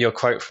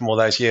quote from all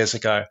those years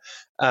ago.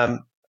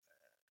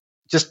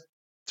 Just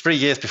 3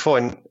 years before,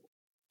 in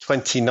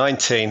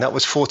 2019, that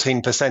was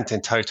 14%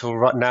 in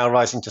total, now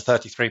rising to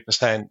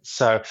 33%.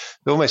 So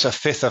almost a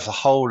fifth of the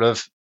whole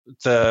of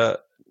the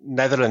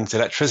Netherlands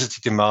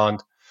electricity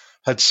demand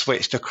had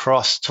switched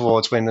across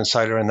towards wind and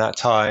solar in that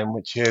time,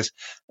 which is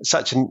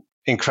such an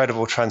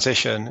incredible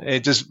transition.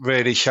 It does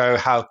really show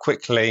how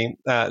quickly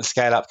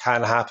scale up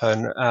can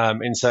happen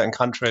in certain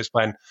countries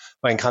when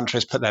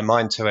countries put their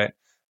mind to it.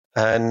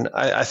 And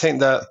I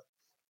think that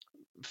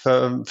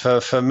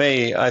for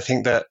me, I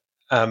think that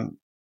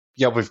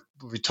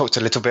we talked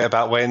a little bit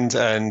about wind,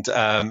 and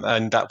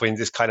that wind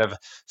is kind of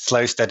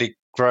slow, steady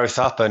growth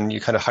up, and you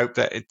kind of hope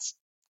that it's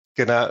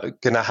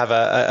gonna have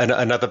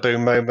another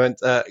boom moment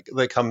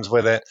that comes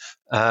with it,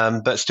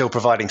 but still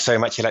providing so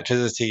much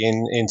electricity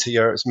into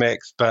Europe's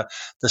mix. But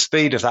the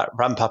speed of that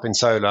ramp up in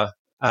solar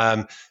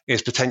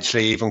is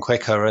potentially even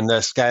quicker, and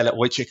the scale at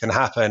which it can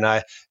happen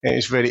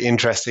is really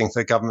interesting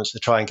for governments to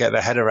try and get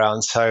their head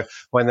around. So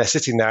when they're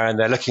sitting there and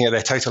they're looking at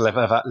their total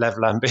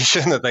level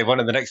ambition that they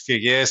want in the next few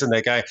years, and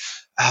they're going,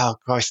 oh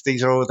Christ,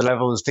 these are all the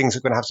levels, things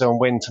we're going to have to on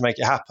wind to make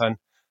it happen.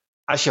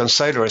 Actually, on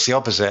solar, it's the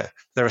opposite.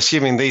 They're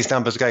assuming these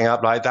numbers are going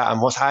up like that,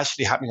 and what's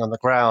actually happening on the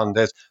ground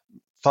is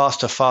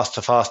faster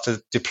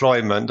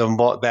deployment than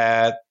what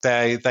they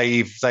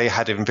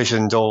had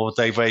envisioned, or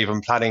they were even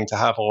planning to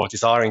have or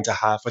desiring to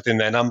have within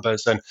their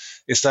numbers. And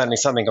it's certainly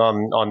something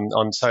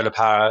on solar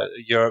power.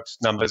 Europe's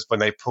numbers,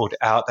 when they pulled it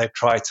out, they've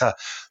tried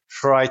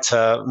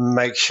to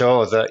make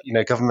sure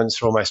that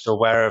governments are almost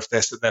aware of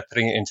this, that they're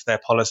putting it into their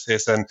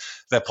policies, and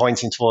they're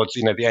pointing towards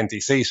the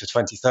NDCs for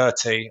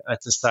 2030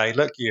 to say,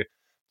 look,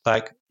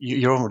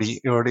 you're already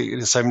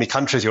in so many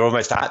countries, you're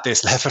almost at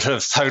this level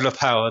of solar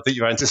power that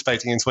you're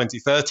anticipating in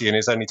 2030, and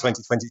it's only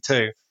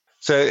 2022.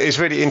 So it's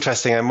really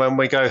interesting. And when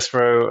we go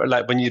through,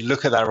 when you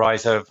look at that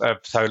rise of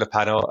solar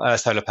power, I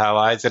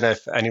don't know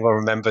if anyone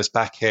remembers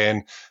back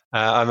in,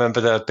 I remember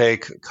the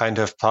big kind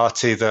of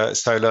party that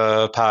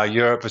Solar Power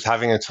Europe was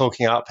having and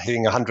talking up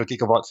hitting 100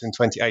 gigawatts in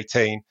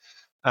 2018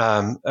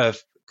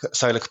 of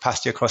solar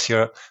capacity across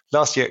Europe.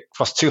 Last year, it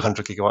crossed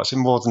 200 gigawatts,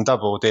 and more than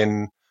doubled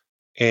in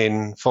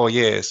 4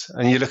 years.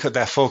 And you look at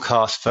their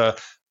forecast for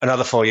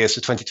another 4 years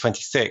to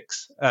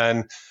 2026,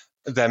 and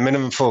their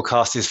minimum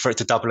forecast is for it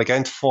to double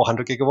again to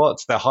 400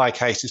 gigawatts. Their high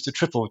case is to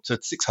triple to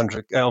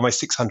 600, almost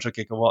 600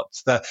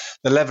 gigawatts. The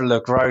level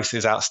of growth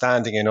is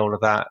outstanding in all of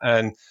that.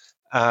 And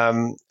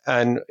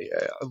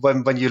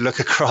when you look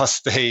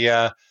across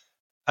what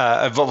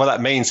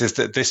that means is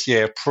that this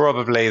year,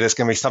 probably there's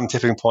going to be some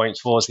tipping point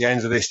towards the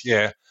end of this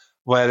year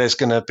where there's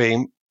going to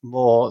be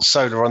more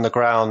solar on the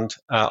ground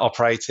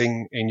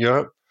operating in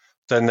Europe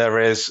than there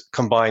is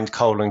combined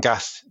coal and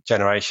gas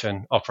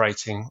generation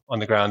operating on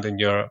the ground in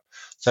Europe.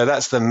 So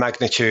that's the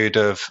magnitude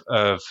of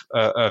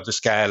the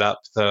scale up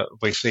that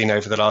we've seen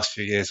over the last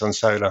few years on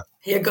solar.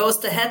 Here goes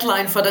the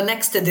headline for the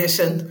next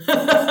edition.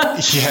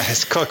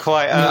 Yes,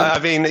 quite. I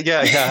mean,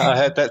 I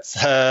heard that's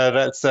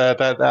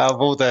that out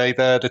of all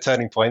the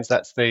turning points,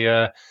 that's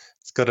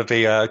it's got to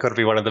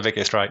be one of the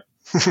biggest, right?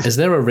 Is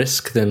there a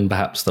risk then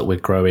perhaps that we're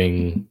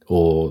growing,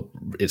 or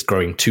it's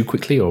growing too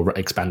quickly or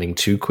expanding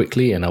too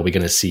quickly? And are we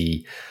going to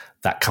see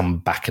that come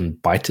back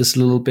and bite us a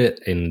little bit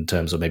in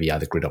terms of maybe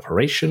either grid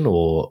operation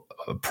or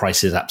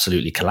prices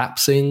absolutely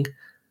collapsing?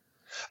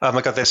 Oh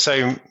my God,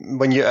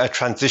 when a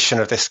transition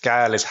of this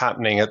scale is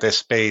happening at this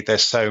speed,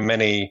 there's so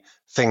many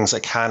things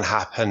that can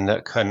happen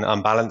that can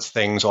unbalance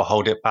things or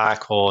hold it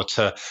back, or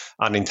to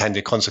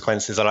unintended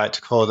consequences, I like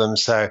to call them.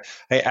 So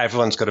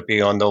everyone's got to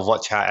be on the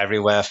watch out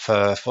everywhere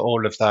for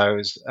all of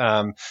those.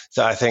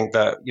 So I think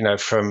that,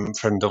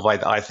 from the way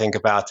that I think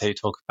about it, you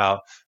talk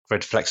about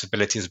grid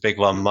flexibility is a big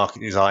one,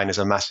 market design is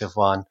a massive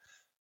one.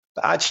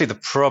 But actually,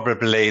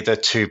 probably the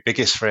two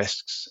biggest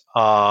risks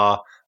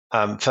are,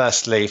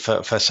 firstly,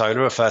 for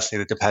solar, firstly,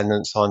 the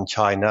dependence on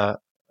China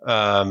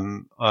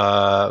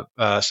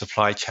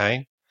supply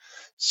chain.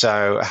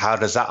 So how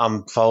does that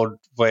unfold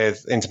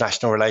with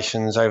international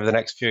relations over the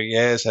next few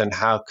years, and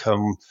how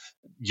can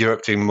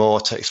Europe do more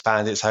to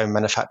expand its own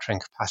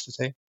manufacturing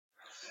capacity?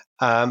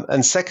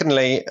 And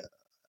secondly,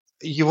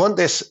 you want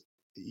this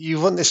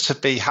to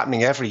be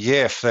happening every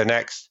year for the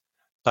next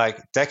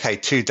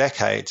decade, 2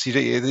 decades.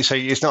 So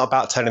it's not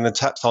about turning the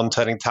taps on,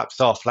 turning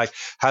taps off.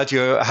 How do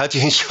you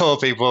ensure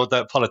people,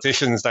 that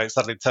politicians don't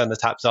suddenly turn the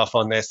taps off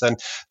on this? And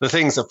the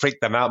things that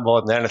freak them out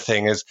more than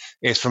anything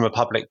is from a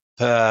public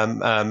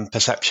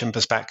perception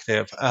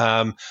perspective,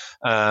 and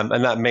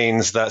that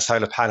means that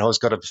solar panels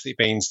got to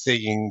be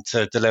seen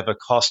to deliver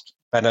cost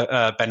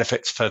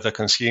benefits for the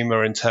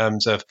consumer in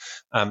terms of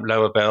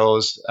lower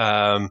bills,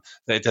 that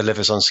it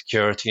delivers on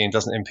security and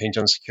doesn't impinge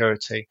on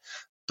security.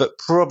 But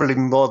probably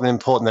more than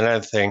important than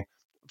anything,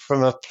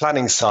 from a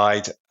planning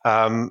side,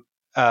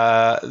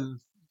 that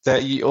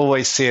you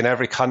always see in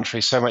every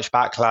country so much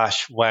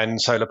backlash when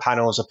solar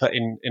panels are put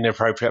in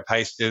inappropriate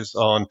places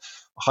on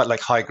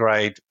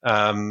high-grade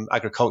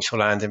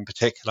agricultural land in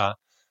particular.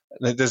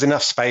 There's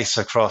enough space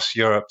across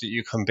Europe that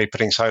you can be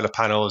putting solar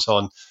panels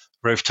on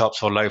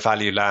rooftops or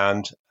low-value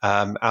land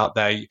out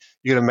there.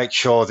 You're going to make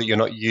sure that you're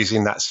not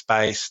using that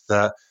space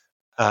that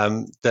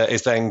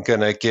is then going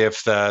to give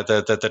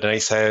the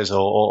naysayers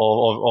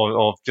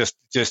or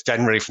just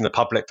generally from the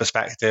public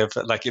perspective,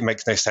 it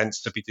makes no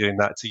sense to be doing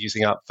that, to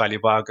using up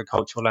valuable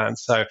agricultural land.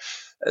 So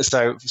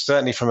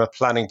certainly from a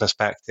planning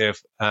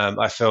perspective,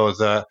 I feel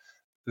that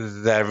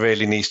there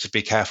really needs to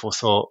be careful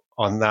thought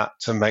on that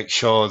to make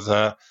sure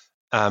that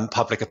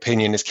public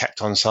opinion is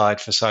kept on side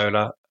for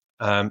solar.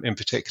 In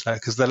particular,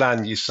 because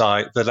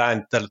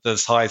the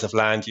size of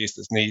land use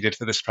that's needed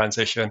for this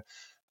transition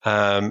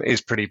is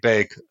pretty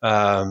big,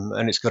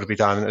 and it's got to be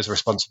done as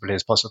responsibly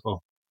as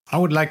possible. I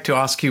would like to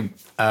ask you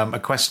a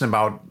question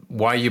about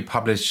why you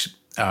publish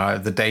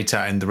the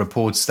data and the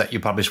reports that you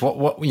publish.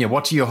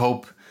 What do you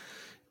hope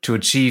to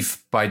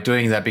achieve by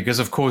doing that? Because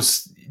of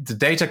course the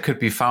data could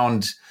be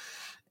found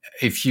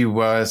if you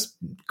were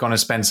going to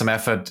spend some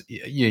effort.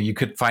 You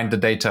could find the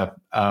data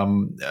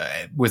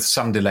with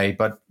some delay,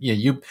 but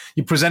you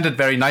present it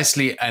very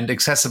nicely and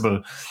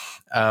accessible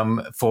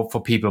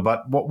for people.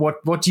 But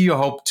what do you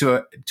hope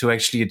to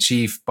actually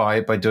achieve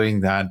by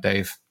doing that,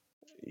 Dave?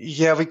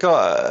 Yeah, we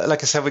got,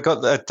 like I said, we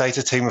got a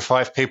data team of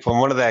 5 people,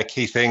 and one of their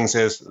key things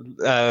is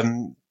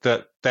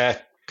that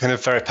they're kind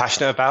of very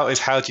passionate about is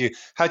how do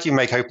you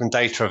make open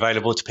data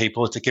available to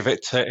people, to give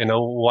it in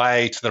a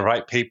way to the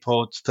right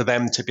people, for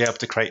them to be able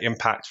to create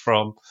impact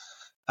from,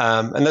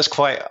 and that's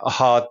quite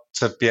hard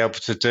to be able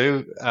to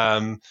do,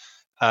 but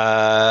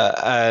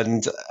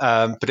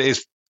it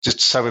is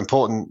just so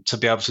important to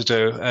be able to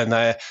do. And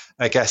I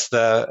guess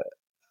I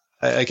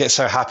get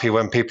so happy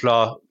when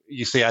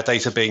you see our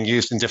data being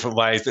used in different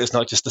ways, that it's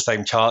not just the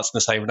same charts and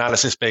the same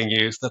analysis being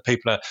used, that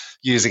people are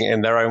using it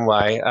in their own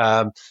way.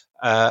 I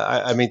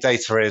mean,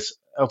 data is,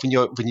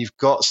 when you've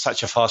got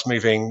such a fast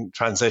moving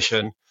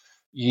transition,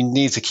 you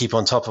need to keep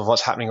on top of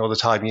what's happening all the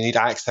time. You need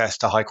access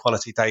to high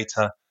quality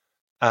data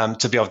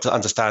to be able to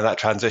understand that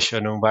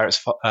transition and where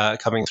it's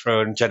coming through.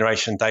 And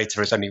generation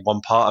data is only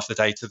one part of the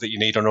data that you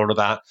need on all of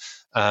that.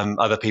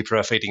 Other people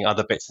are feeding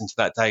other bits into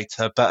that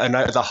data. But I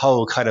know the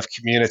whole kind of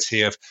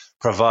community of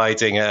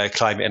providing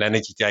climate and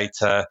energy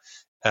data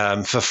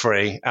for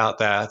free out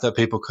there that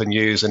people can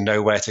use and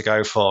know where to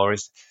go for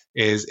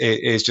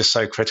is just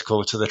so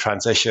critical to the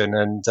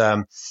transition.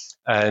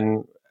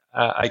 And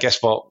I guess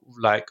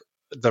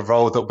the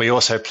role that we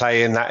also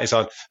play in that is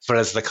on, for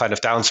as the kind of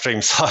downstream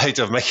side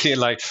of making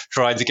it,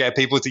 trying to get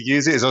people to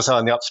use it, is also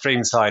on the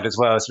upstream side as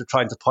well. So we're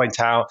trying to point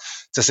out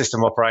to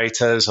system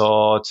operators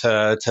or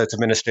to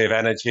Ministry of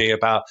Energy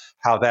about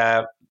how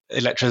their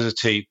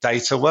electricity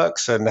data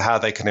works and how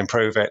they can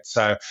improve it.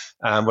 So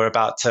at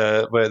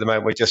the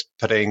moment, we're just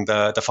putting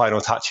the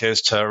final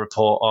touches to a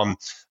report on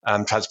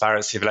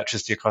transparency of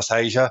electricity across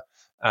Asia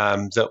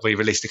that we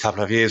released a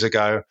couple of years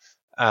ago.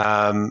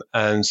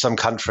 And some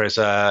countries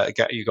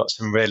you got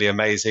some really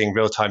amazing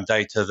real-time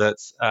data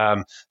that's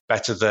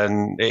better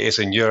than it is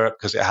in Europe,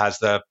 because it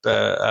has a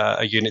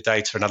unit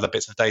data and other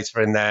bits of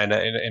data in there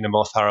in a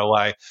more thorough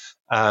way.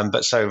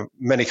 But so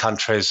many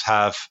countries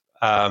have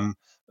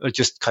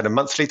just kind of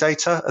monthly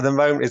data at the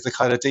moment is the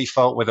kind of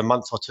default, with a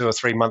month or 2 or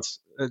 3 months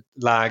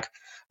lag.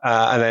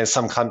 And then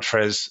some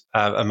countries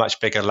a much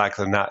bigger lag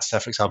than that. So,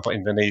 for example,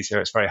 Indonesia,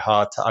 it's very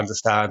hard to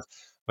understand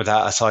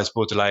without a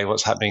sizable delay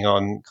what's happening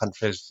on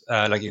countries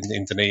like in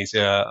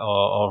Indonesia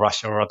or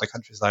Russia or other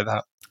countries like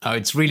that.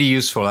 It's really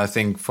useful, I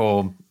think,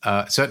 for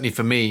certainly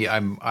for me.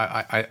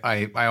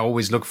 I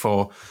always look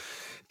for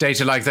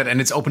data like that,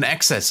 and it's open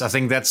access. I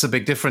think that's a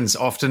big difference.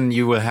 Often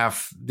you will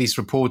have these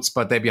reports,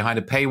 but they're behind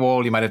a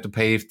paywall. You might have to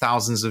pay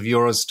thousands of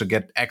euros to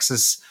get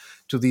access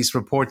to these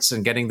reports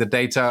and getting the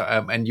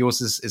data, and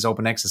yours is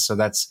open access. So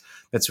that's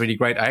really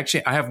great. I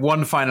have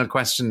one final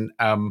question,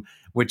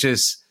 which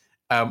is,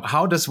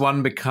 how does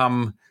one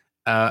become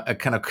a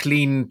kind of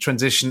clean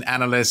transition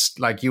analyst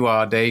like you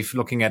are, Dave,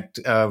 looking at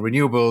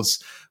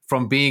renewables,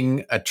 from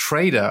being a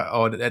trader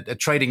or a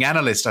trading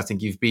analyst? I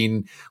think you've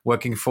been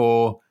working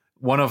for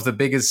one of the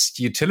biggest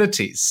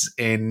utilities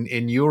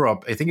in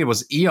Europe. I think it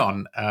was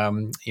E.ON, a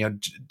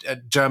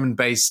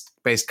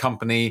German-based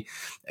company.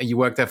 You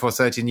worked there for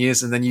 13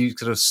 years, and then you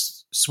sort of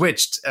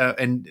switched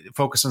and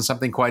focused on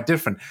something quite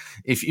different.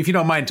 If you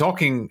don't mind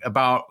talking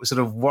about sort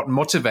of what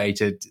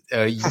motivated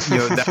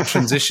that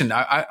transition,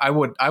 I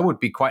would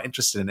be quite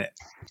interested in it.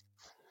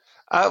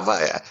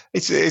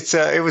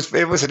 It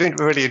was a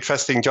really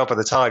interesting job at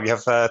the time. You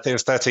have it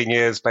was 13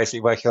 years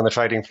basically working on the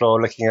trading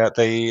floor, looking at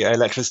the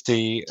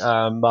electricity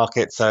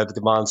markets, the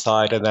demand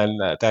side, and then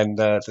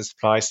the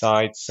supply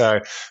side. So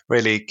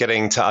really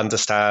getting to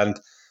understand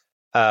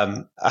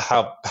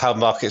how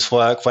markets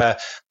work, where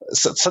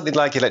something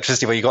like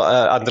electricity, where you got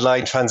an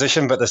underlying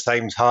transition, but at the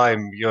same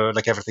time you're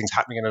like everything's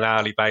happening on an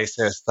hourly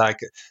basis.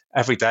 Like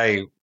every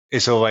day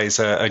is always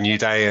a new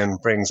day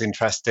and brings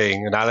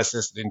interesting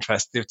analysis and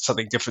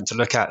something different to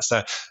look at.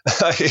 So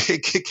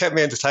it kept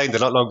me entertained a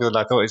lot longer than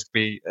I thought it would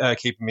be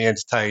keeping me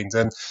entertained.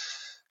 And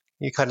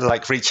you kind of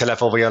like reach a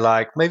level where you're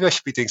like, maybe I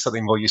should be doing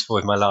something more useful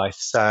with my life.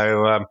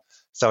 So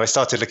I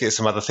started looking at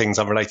some other things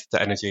unrelated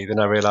to energy. Then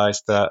I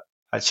realized that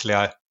actually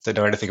I don't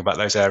know anything about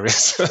those areas.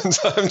 So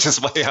I'm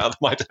just way out of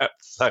my depth.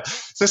 So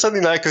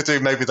something that I could do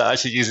maybe that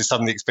actually uses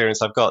some of the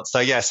experience I've got. So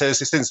yeah, so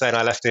since then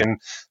I left in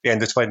the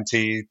end of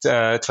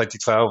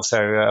 2012,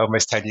 so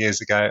almost 10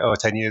 years ago.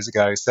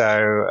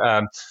 So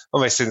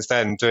almost since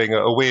then doing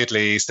a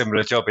weirdly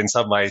similar job in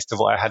some ways to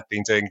what I had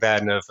been doing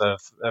then of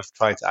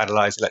trying to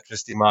analyze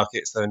electricity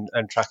markets and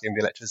tracking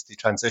the electricity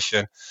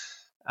transition.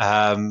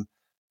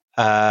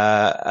 It's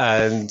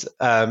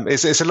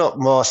a lot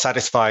more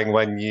satisfying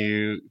when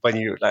you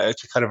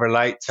to kind of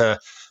relate to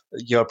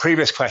your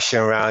previous question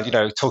around,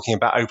 talking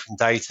about open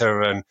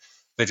data and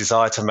the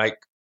desire to make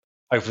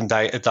open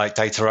data, like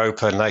data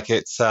open. Like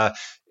it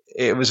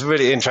was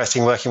really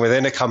interesting working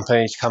within a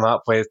company to come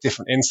up with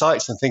different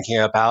insights and thinking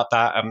about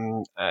that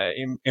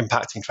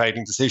impacting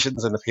trading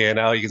decisions and the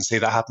P&L. You can see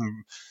that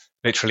happen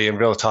literally in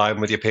real time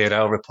with your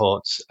P&L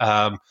reports.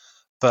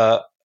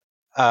 But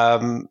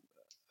um,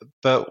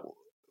 but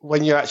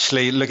when you're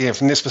actually looking at it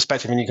from this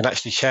perspective, and you can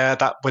actually share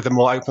that with a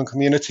more open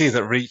community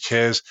that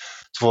reaches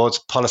towards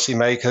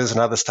policymakers and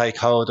other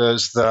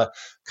stakeholders that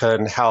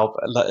can help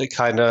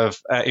kind of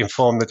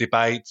inform the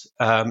debate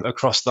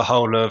across the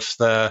whole of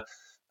the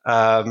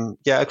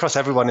across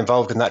everyone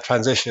involved in that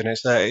transition.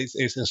 It's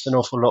an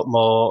awful lot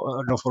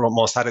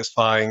more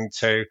satisfying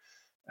to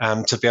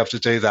be able to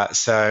do that.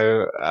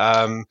 So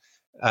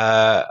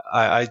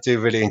I do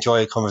really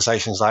enjoy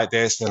conversations like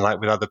this and like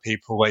with other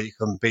people where you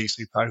can be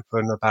super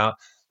open about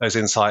those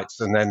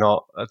insights, and they're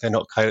not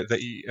kind of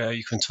that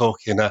you can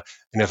talk in a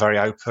very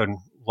open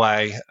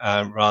way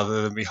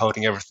rather than be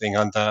holding everything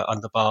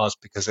under bars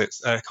because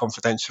it's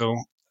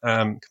confidential,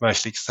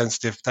 commercially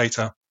sensitive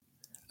data.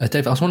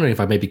 Dave, I was wondering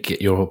if I maybe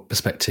get your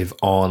perspective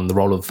on the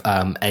role of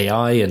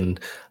AI and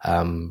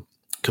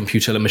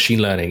computer and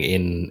machine learning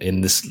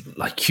in this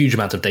like huge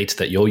amount of data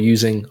that you're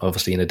using,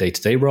 obviously in a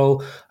day-to-day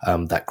role,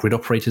 that grid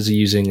operators are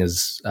using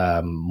as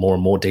more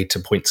and more data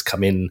points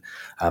come in,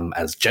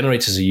 as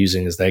generators are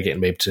using, as they're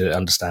getting able to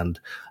understand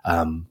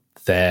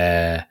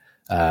their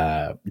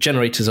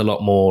generators a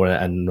lot more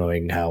and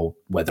knowing how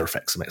weather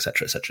affects them, et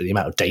cetera, et cetera. The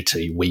amount of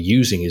data we're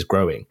using is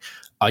growing.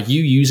 Are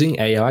you using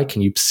AI?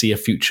 Can you see a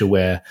future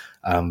where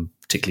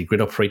particularly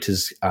grid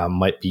operators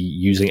might be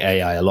using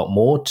AI a lot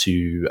more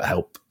to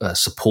help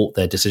support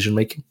their decision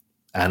making?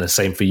 And the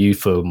same for you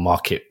for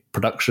market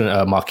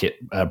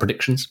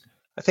predictions?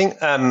 I think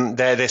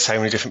there's so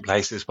many different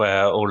places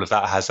where all of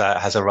that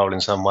has a role in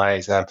some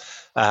ways.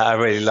 I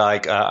really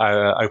like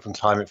Open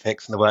Climate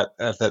Fix and the work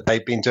that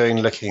they've been doing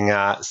looking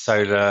at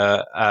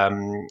solar,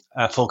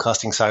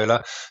 forecasting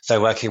solar.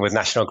 So working with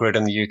National Grid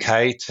in the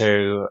UK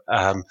to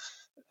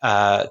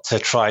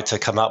try to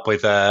come up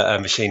with a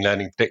machine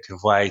learning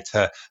predictive way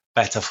to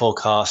better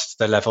forecast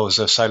the levels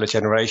of solar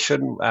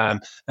generation,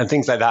 and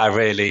things like that are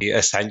really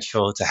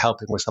essential to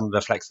helping with some of the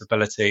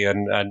flexibility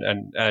and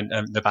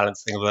the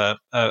balancing of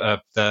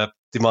the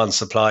demand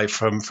supply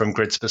from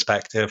grid's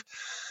perspective.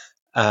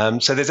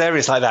 So there's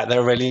areas like that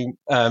are really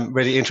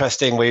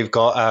interesting. We've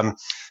got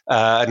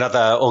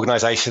another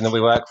organisation that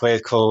we work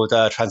with called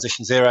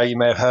Transition Zero, you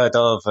may have heard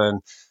of,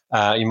 and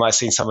you might have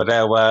seen some of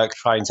their work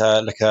trying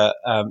to look at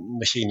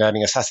machine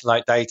learning of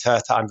satellite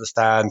data to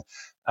understand,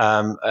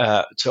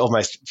 to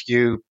almost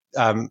view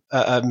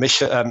a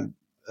mission.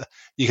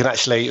 You can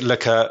actually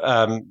look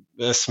at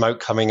steam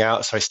coming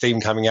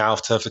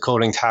out of the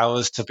cooling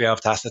towers to be able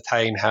to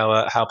ascertain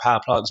how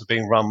power plants are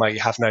being run where you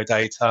have no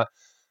data.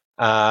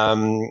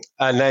 And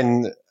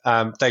then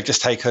they've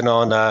just taken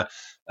on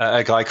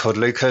a guy called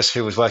Lucas,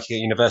 who was working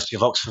at University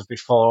of Oxford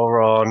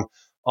before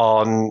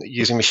on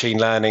using machine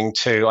learning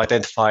to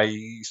identify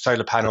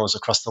solar panels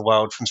across the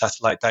world from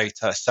satellite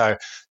data. So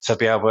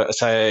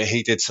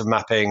he did some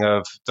mapping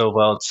of the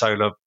world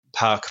solar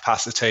power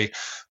capacity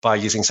by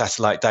using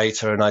satellite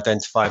data and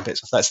identifying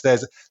bits of that. So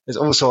there's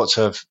all sorts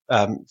of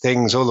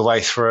things all the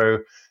way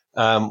through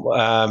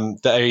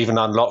that are even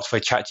unlocked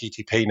with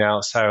ChatGPT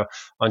now. So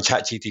on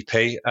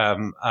ChatGPT,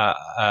 my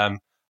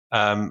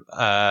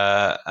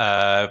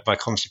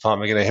comms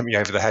department are going to hit me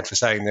over the head for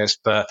saying this,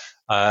 but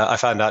I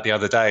found out the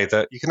other day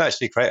that you can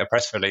actually create a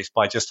press release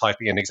by just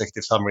typing in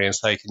executive summary and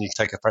say, "Can you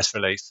take a press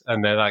release?"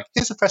 And they're like,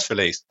 "Here's a press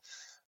release."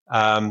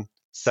 That's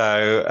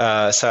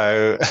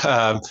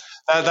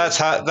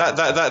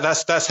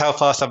how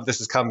far some of this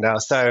has come now.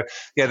 So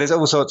yeah, there's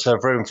all sorts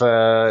of room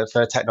for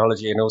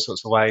technology in all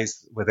sorts of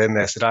ways within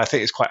this, and I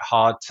think it's quite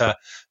hard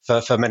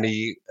for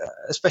many,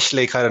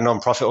 especially kind of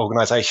non-profit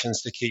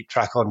organisations, to keep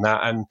track on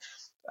that. And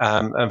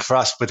for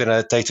us within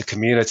a data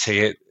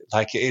community, it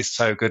is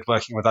so good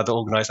working with other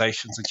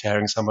organisations and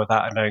sharing some of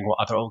that and knowing what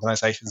other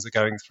organisations are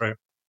going through.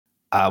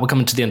 We're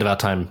coming to the end of our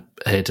time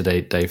here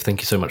today, Dave. Thank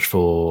you so much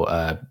for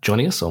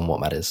joining us on What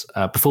Matters.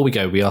 Before we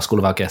go, we ask all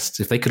of our guests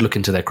if they could look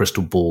into their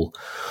crystal ball,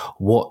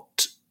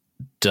 what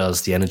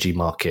does the energy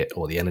market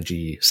or the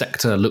energy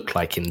sector look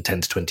like in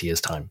 10 to 20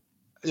 years' time?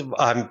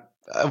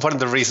 One of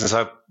the reasons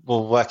I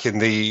want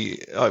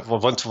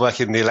to work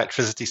in the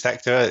electricity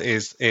sector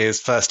is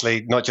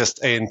firstly, not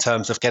just in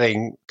terms of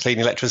getting clean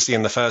electricity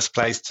in the first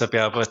place to be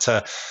able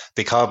to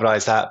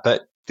decarbonize that,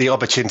 but the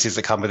opportunities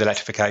that come with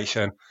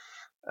electrification.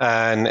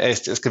 And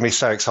it's going to be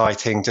so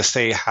exciting to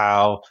see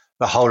how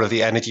the whole of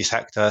the energy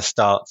sector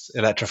starts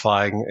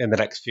electrifying in the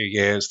next few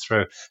years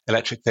through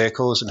electric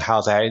vehicles and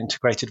how they're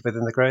integrated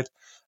within the grid,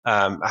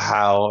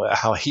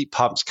 how heat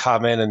pumps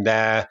come in and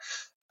they're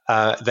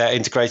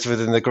integrated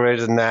within the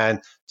grid, and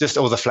then just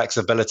all the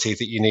flexibility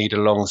that you need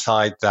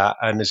alongside that.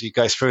 And as you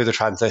go through the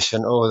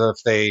transition, all of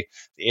the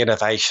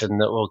innovation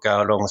that will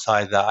go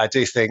alongside that. I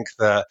do think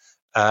that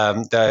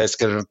there's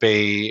going to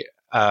be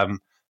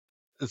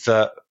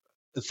the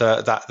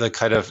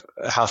kind of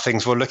how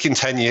things will look in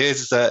 10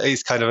 years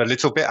is kind of a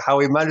little bit how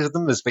we manage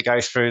them as we go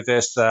through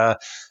this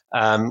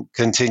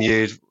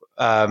continued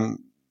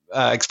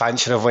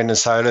expansion of wind and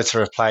solar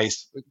to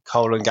replace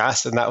coal and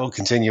gas, and that will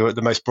continue at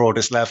the most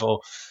broadest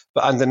level.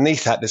 But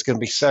underneath that, there's going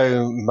to be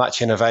so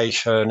much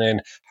innovation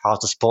in how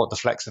to support the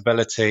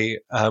flexibility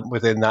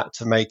within that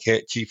to make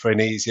it cheaper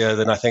and easier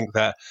than I think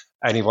that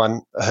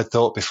anyone had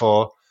thought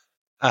before.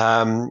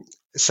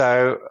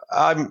 So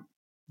I'm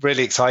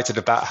really excited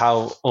about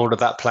how all of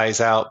that plays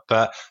out,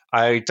 but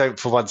I don't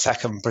for one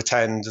second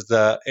pretend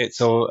that it's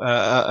all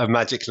a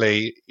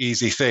magically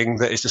easy thing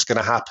that is just going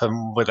to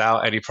happen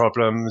without any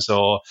problems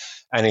or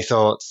any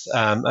thoughts.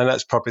 And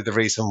that's probably the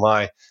reason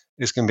why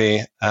it's going to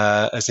be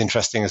as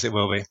interesting as it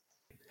will be.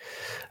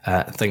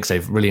 Thanks,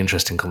 Dave. Really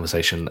interesting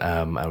conversation.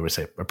 I would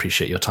say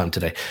appreciate your time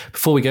today.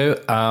 Before we go,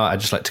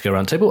 I'd just like to go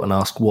around the table and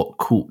ask what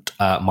caught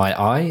my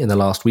eye in the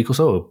last week or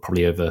so, or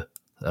probably over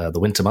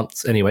the winter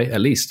months anyway, at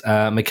least.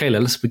 Michaela,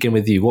 let's begin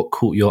with you. What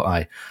caught your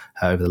eye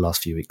over the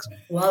last few weeks?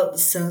 Well,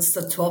 since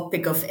the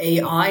topic of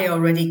AI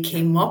already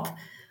came up,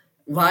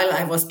 while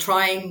I was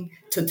trying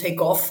to take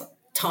off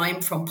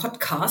time from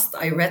podcast,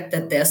 I read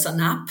that there's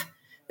an app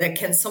that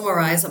can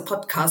summarize a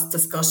podcast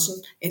discussion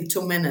in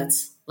 2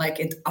 minutes,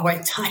 like our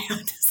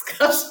entire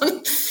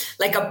discussion,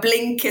 like a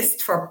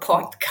Blinkist for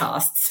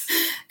podcasts.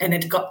 And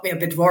it got me a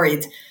bit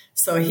worried.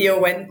 So here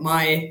went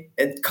my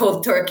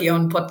cold turkey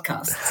on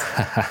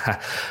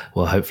podcasts.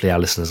 Well, hopefully our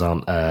listeners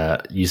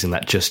aren't using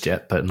that just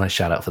yet, but nice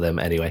shout out for them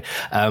anyway.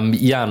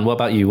 Jan, what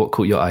about you? What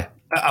caught your eye?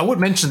 I would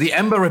mention the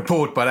Ember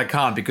report, but I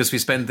can't because we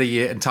spent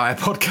the entire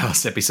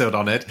podcast episode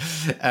on it.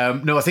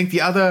 No, I think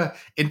the other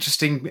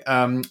interesting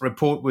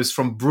report was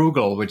from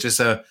Bruegel, which is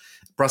a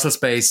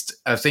Brussels-based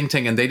think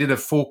tank, and they did a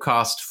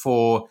forecast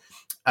for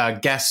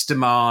gas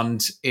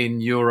demand in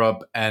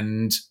Europe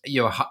and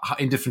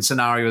in different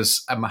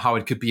scenarios, how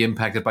it could be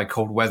impacted by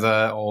cold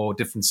weather or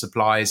different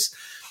supplies.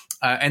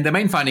 And the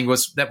main finding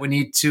was that we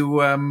need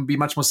to be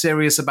much more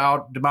serious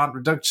about demand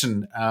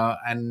reduction.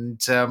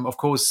 And of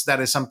course, that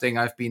is something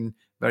I've been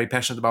very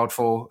passionate about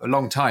for a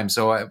long time.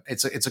 So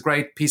it's a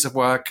great piece of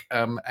work,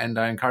 and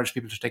I encourage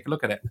people to take a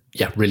look at it.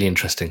 Yeah, really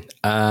interesting.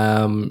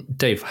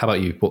 Dave, how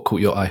about you? What caught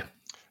your eye?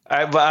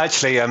 Well,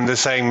 actually, I'm the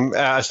same.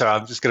 Sorry,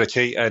 I'm just going to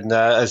cheat and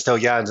steal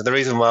Jan's. And the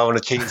reason why I want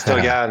to cheat and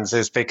steal Jan's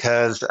is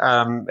because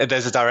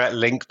there's a direct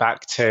link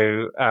back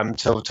to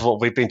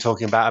what we've been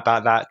talking about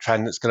that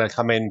trend that's going to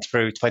come in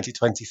through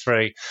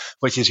 2023,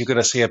 which is you're going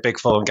to see a big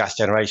fall in gas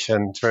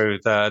generation through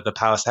the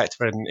power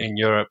sector in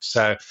Europe.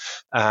 So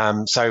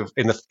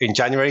in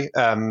January,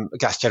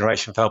 gas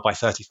generation fell by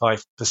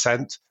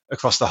 35%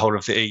 across the whole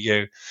of the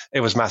EU. It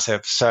was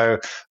massive. So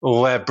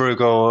where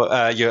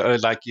Bruegel,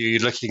 you're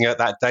looking at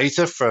that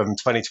data from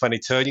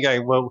 2022 and you're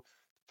going, well,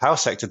 power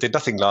sector did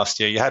nothing last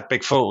year. You had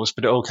big falls,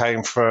 but it all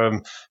came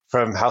from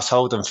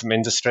household and from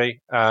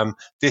industry.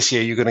 This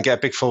year, you're going to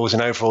get big falls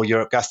in overall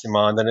Europe gas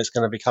demand, and it's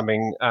going to be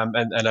coming,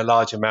 and a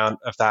large amount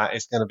of that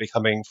is going to be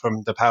coming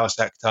from the power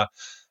sector.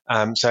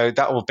 So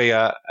that will be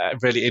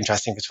really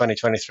interesting for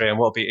 2023. And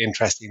what will be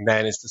interesting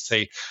then is to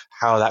see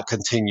how that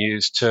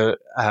continues to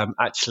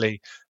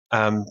actually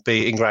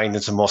be ingrained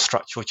into more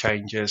structural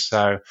changes.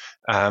 So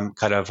kind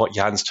of what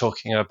Jan's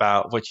talking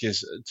about, which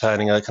is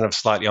turning a kind of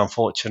slightly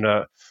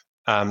unfortunate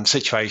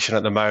situation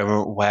at the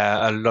moment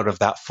where a lot of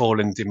that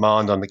fall in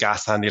demand on the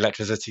gas and the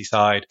electricity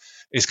side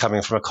is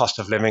coming from a cost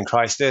of living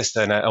crisis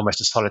and almost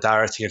a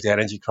solidarity of the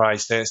energy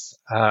crisis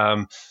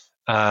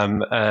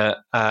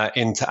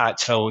into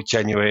actual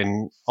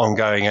genuine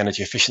ongoing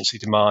energy efficiency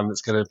demand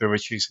that's going to be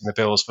reducing the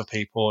bills for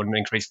people and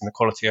increasing the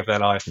quality of their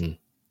life.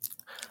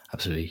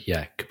 Absolutely.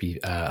 Yeah, it could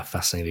be a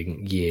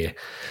fascinating year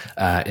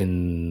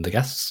in the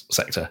gas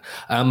sector.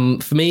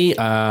 For me,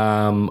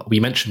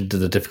 we mentioned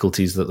the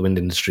difficulties that the wind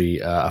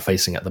industry are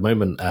facing at the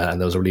moment, and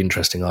there was a really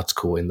interesting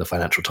article in the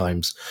Financial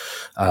Times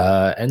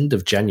end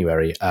of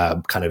January.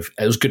 It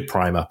was a good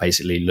primer,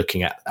 basically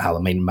looking at how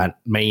the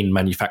main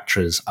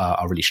manufacturers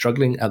are really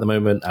struggling at the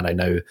moment, and I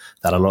know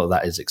that a lot of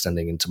that is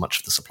extending into much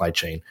of the supply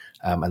chain,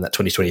 and that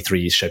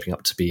 2023 is shaping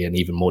up to be an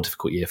even more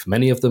difficult year for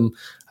many of them,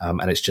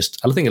 and it's just,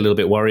 I think, a little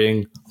bit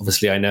worrying.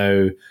 Obviously, I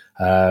know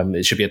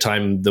it should be a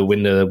time the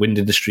wind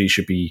industry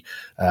should be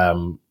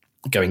going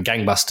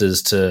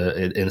gangbusters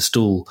to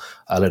install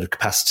a load of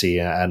capacity.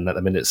 And at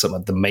the minute, some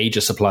of the major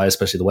suppliers,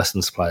 especially the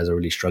Western suppliers, are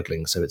really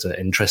struggling. So it's an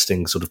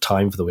interesting sort of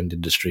time for the wind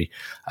industry.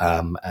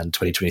 And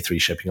 2023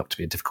 is shaping up to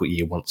be a difficult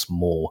year once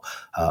more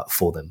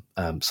for them.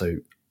 So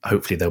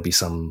hopefully there'll be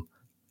some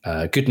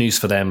good news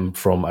for them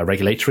from a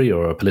regulatory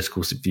or a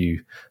political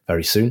view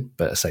very soon.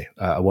 But I say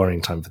a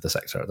worrying time for the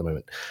sector at the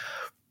moment.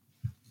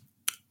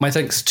 My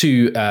thanks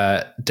to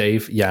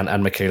Dave, Jan,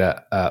 and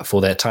Michaela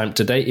for their time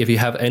today. If you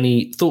have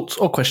any thoughts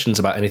or questions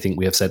about anything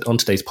we have said on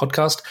today's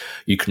podcast,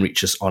 you can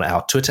reach us on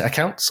our Twitter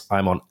accounts.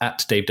 I'm on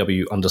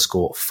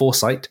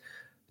 @DaveW_Foresight.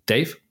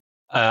 Dave?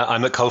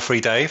 I'm at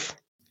Coalfree Dave.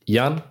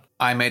 Jan?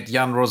 I'm at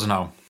Jan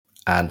Rosenau.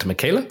 And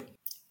Michaela?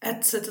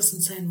 At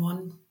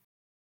CitizenSane1.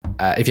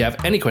 If you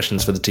have any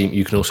questions for the team,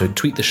 you can also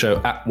tweet the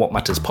show at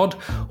WhatMattersPod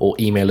or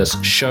email us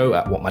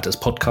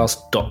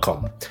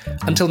show@whatmatterspodcast.com.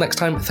 Until next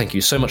time, thank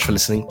you so much for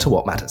listening to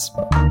What Matters.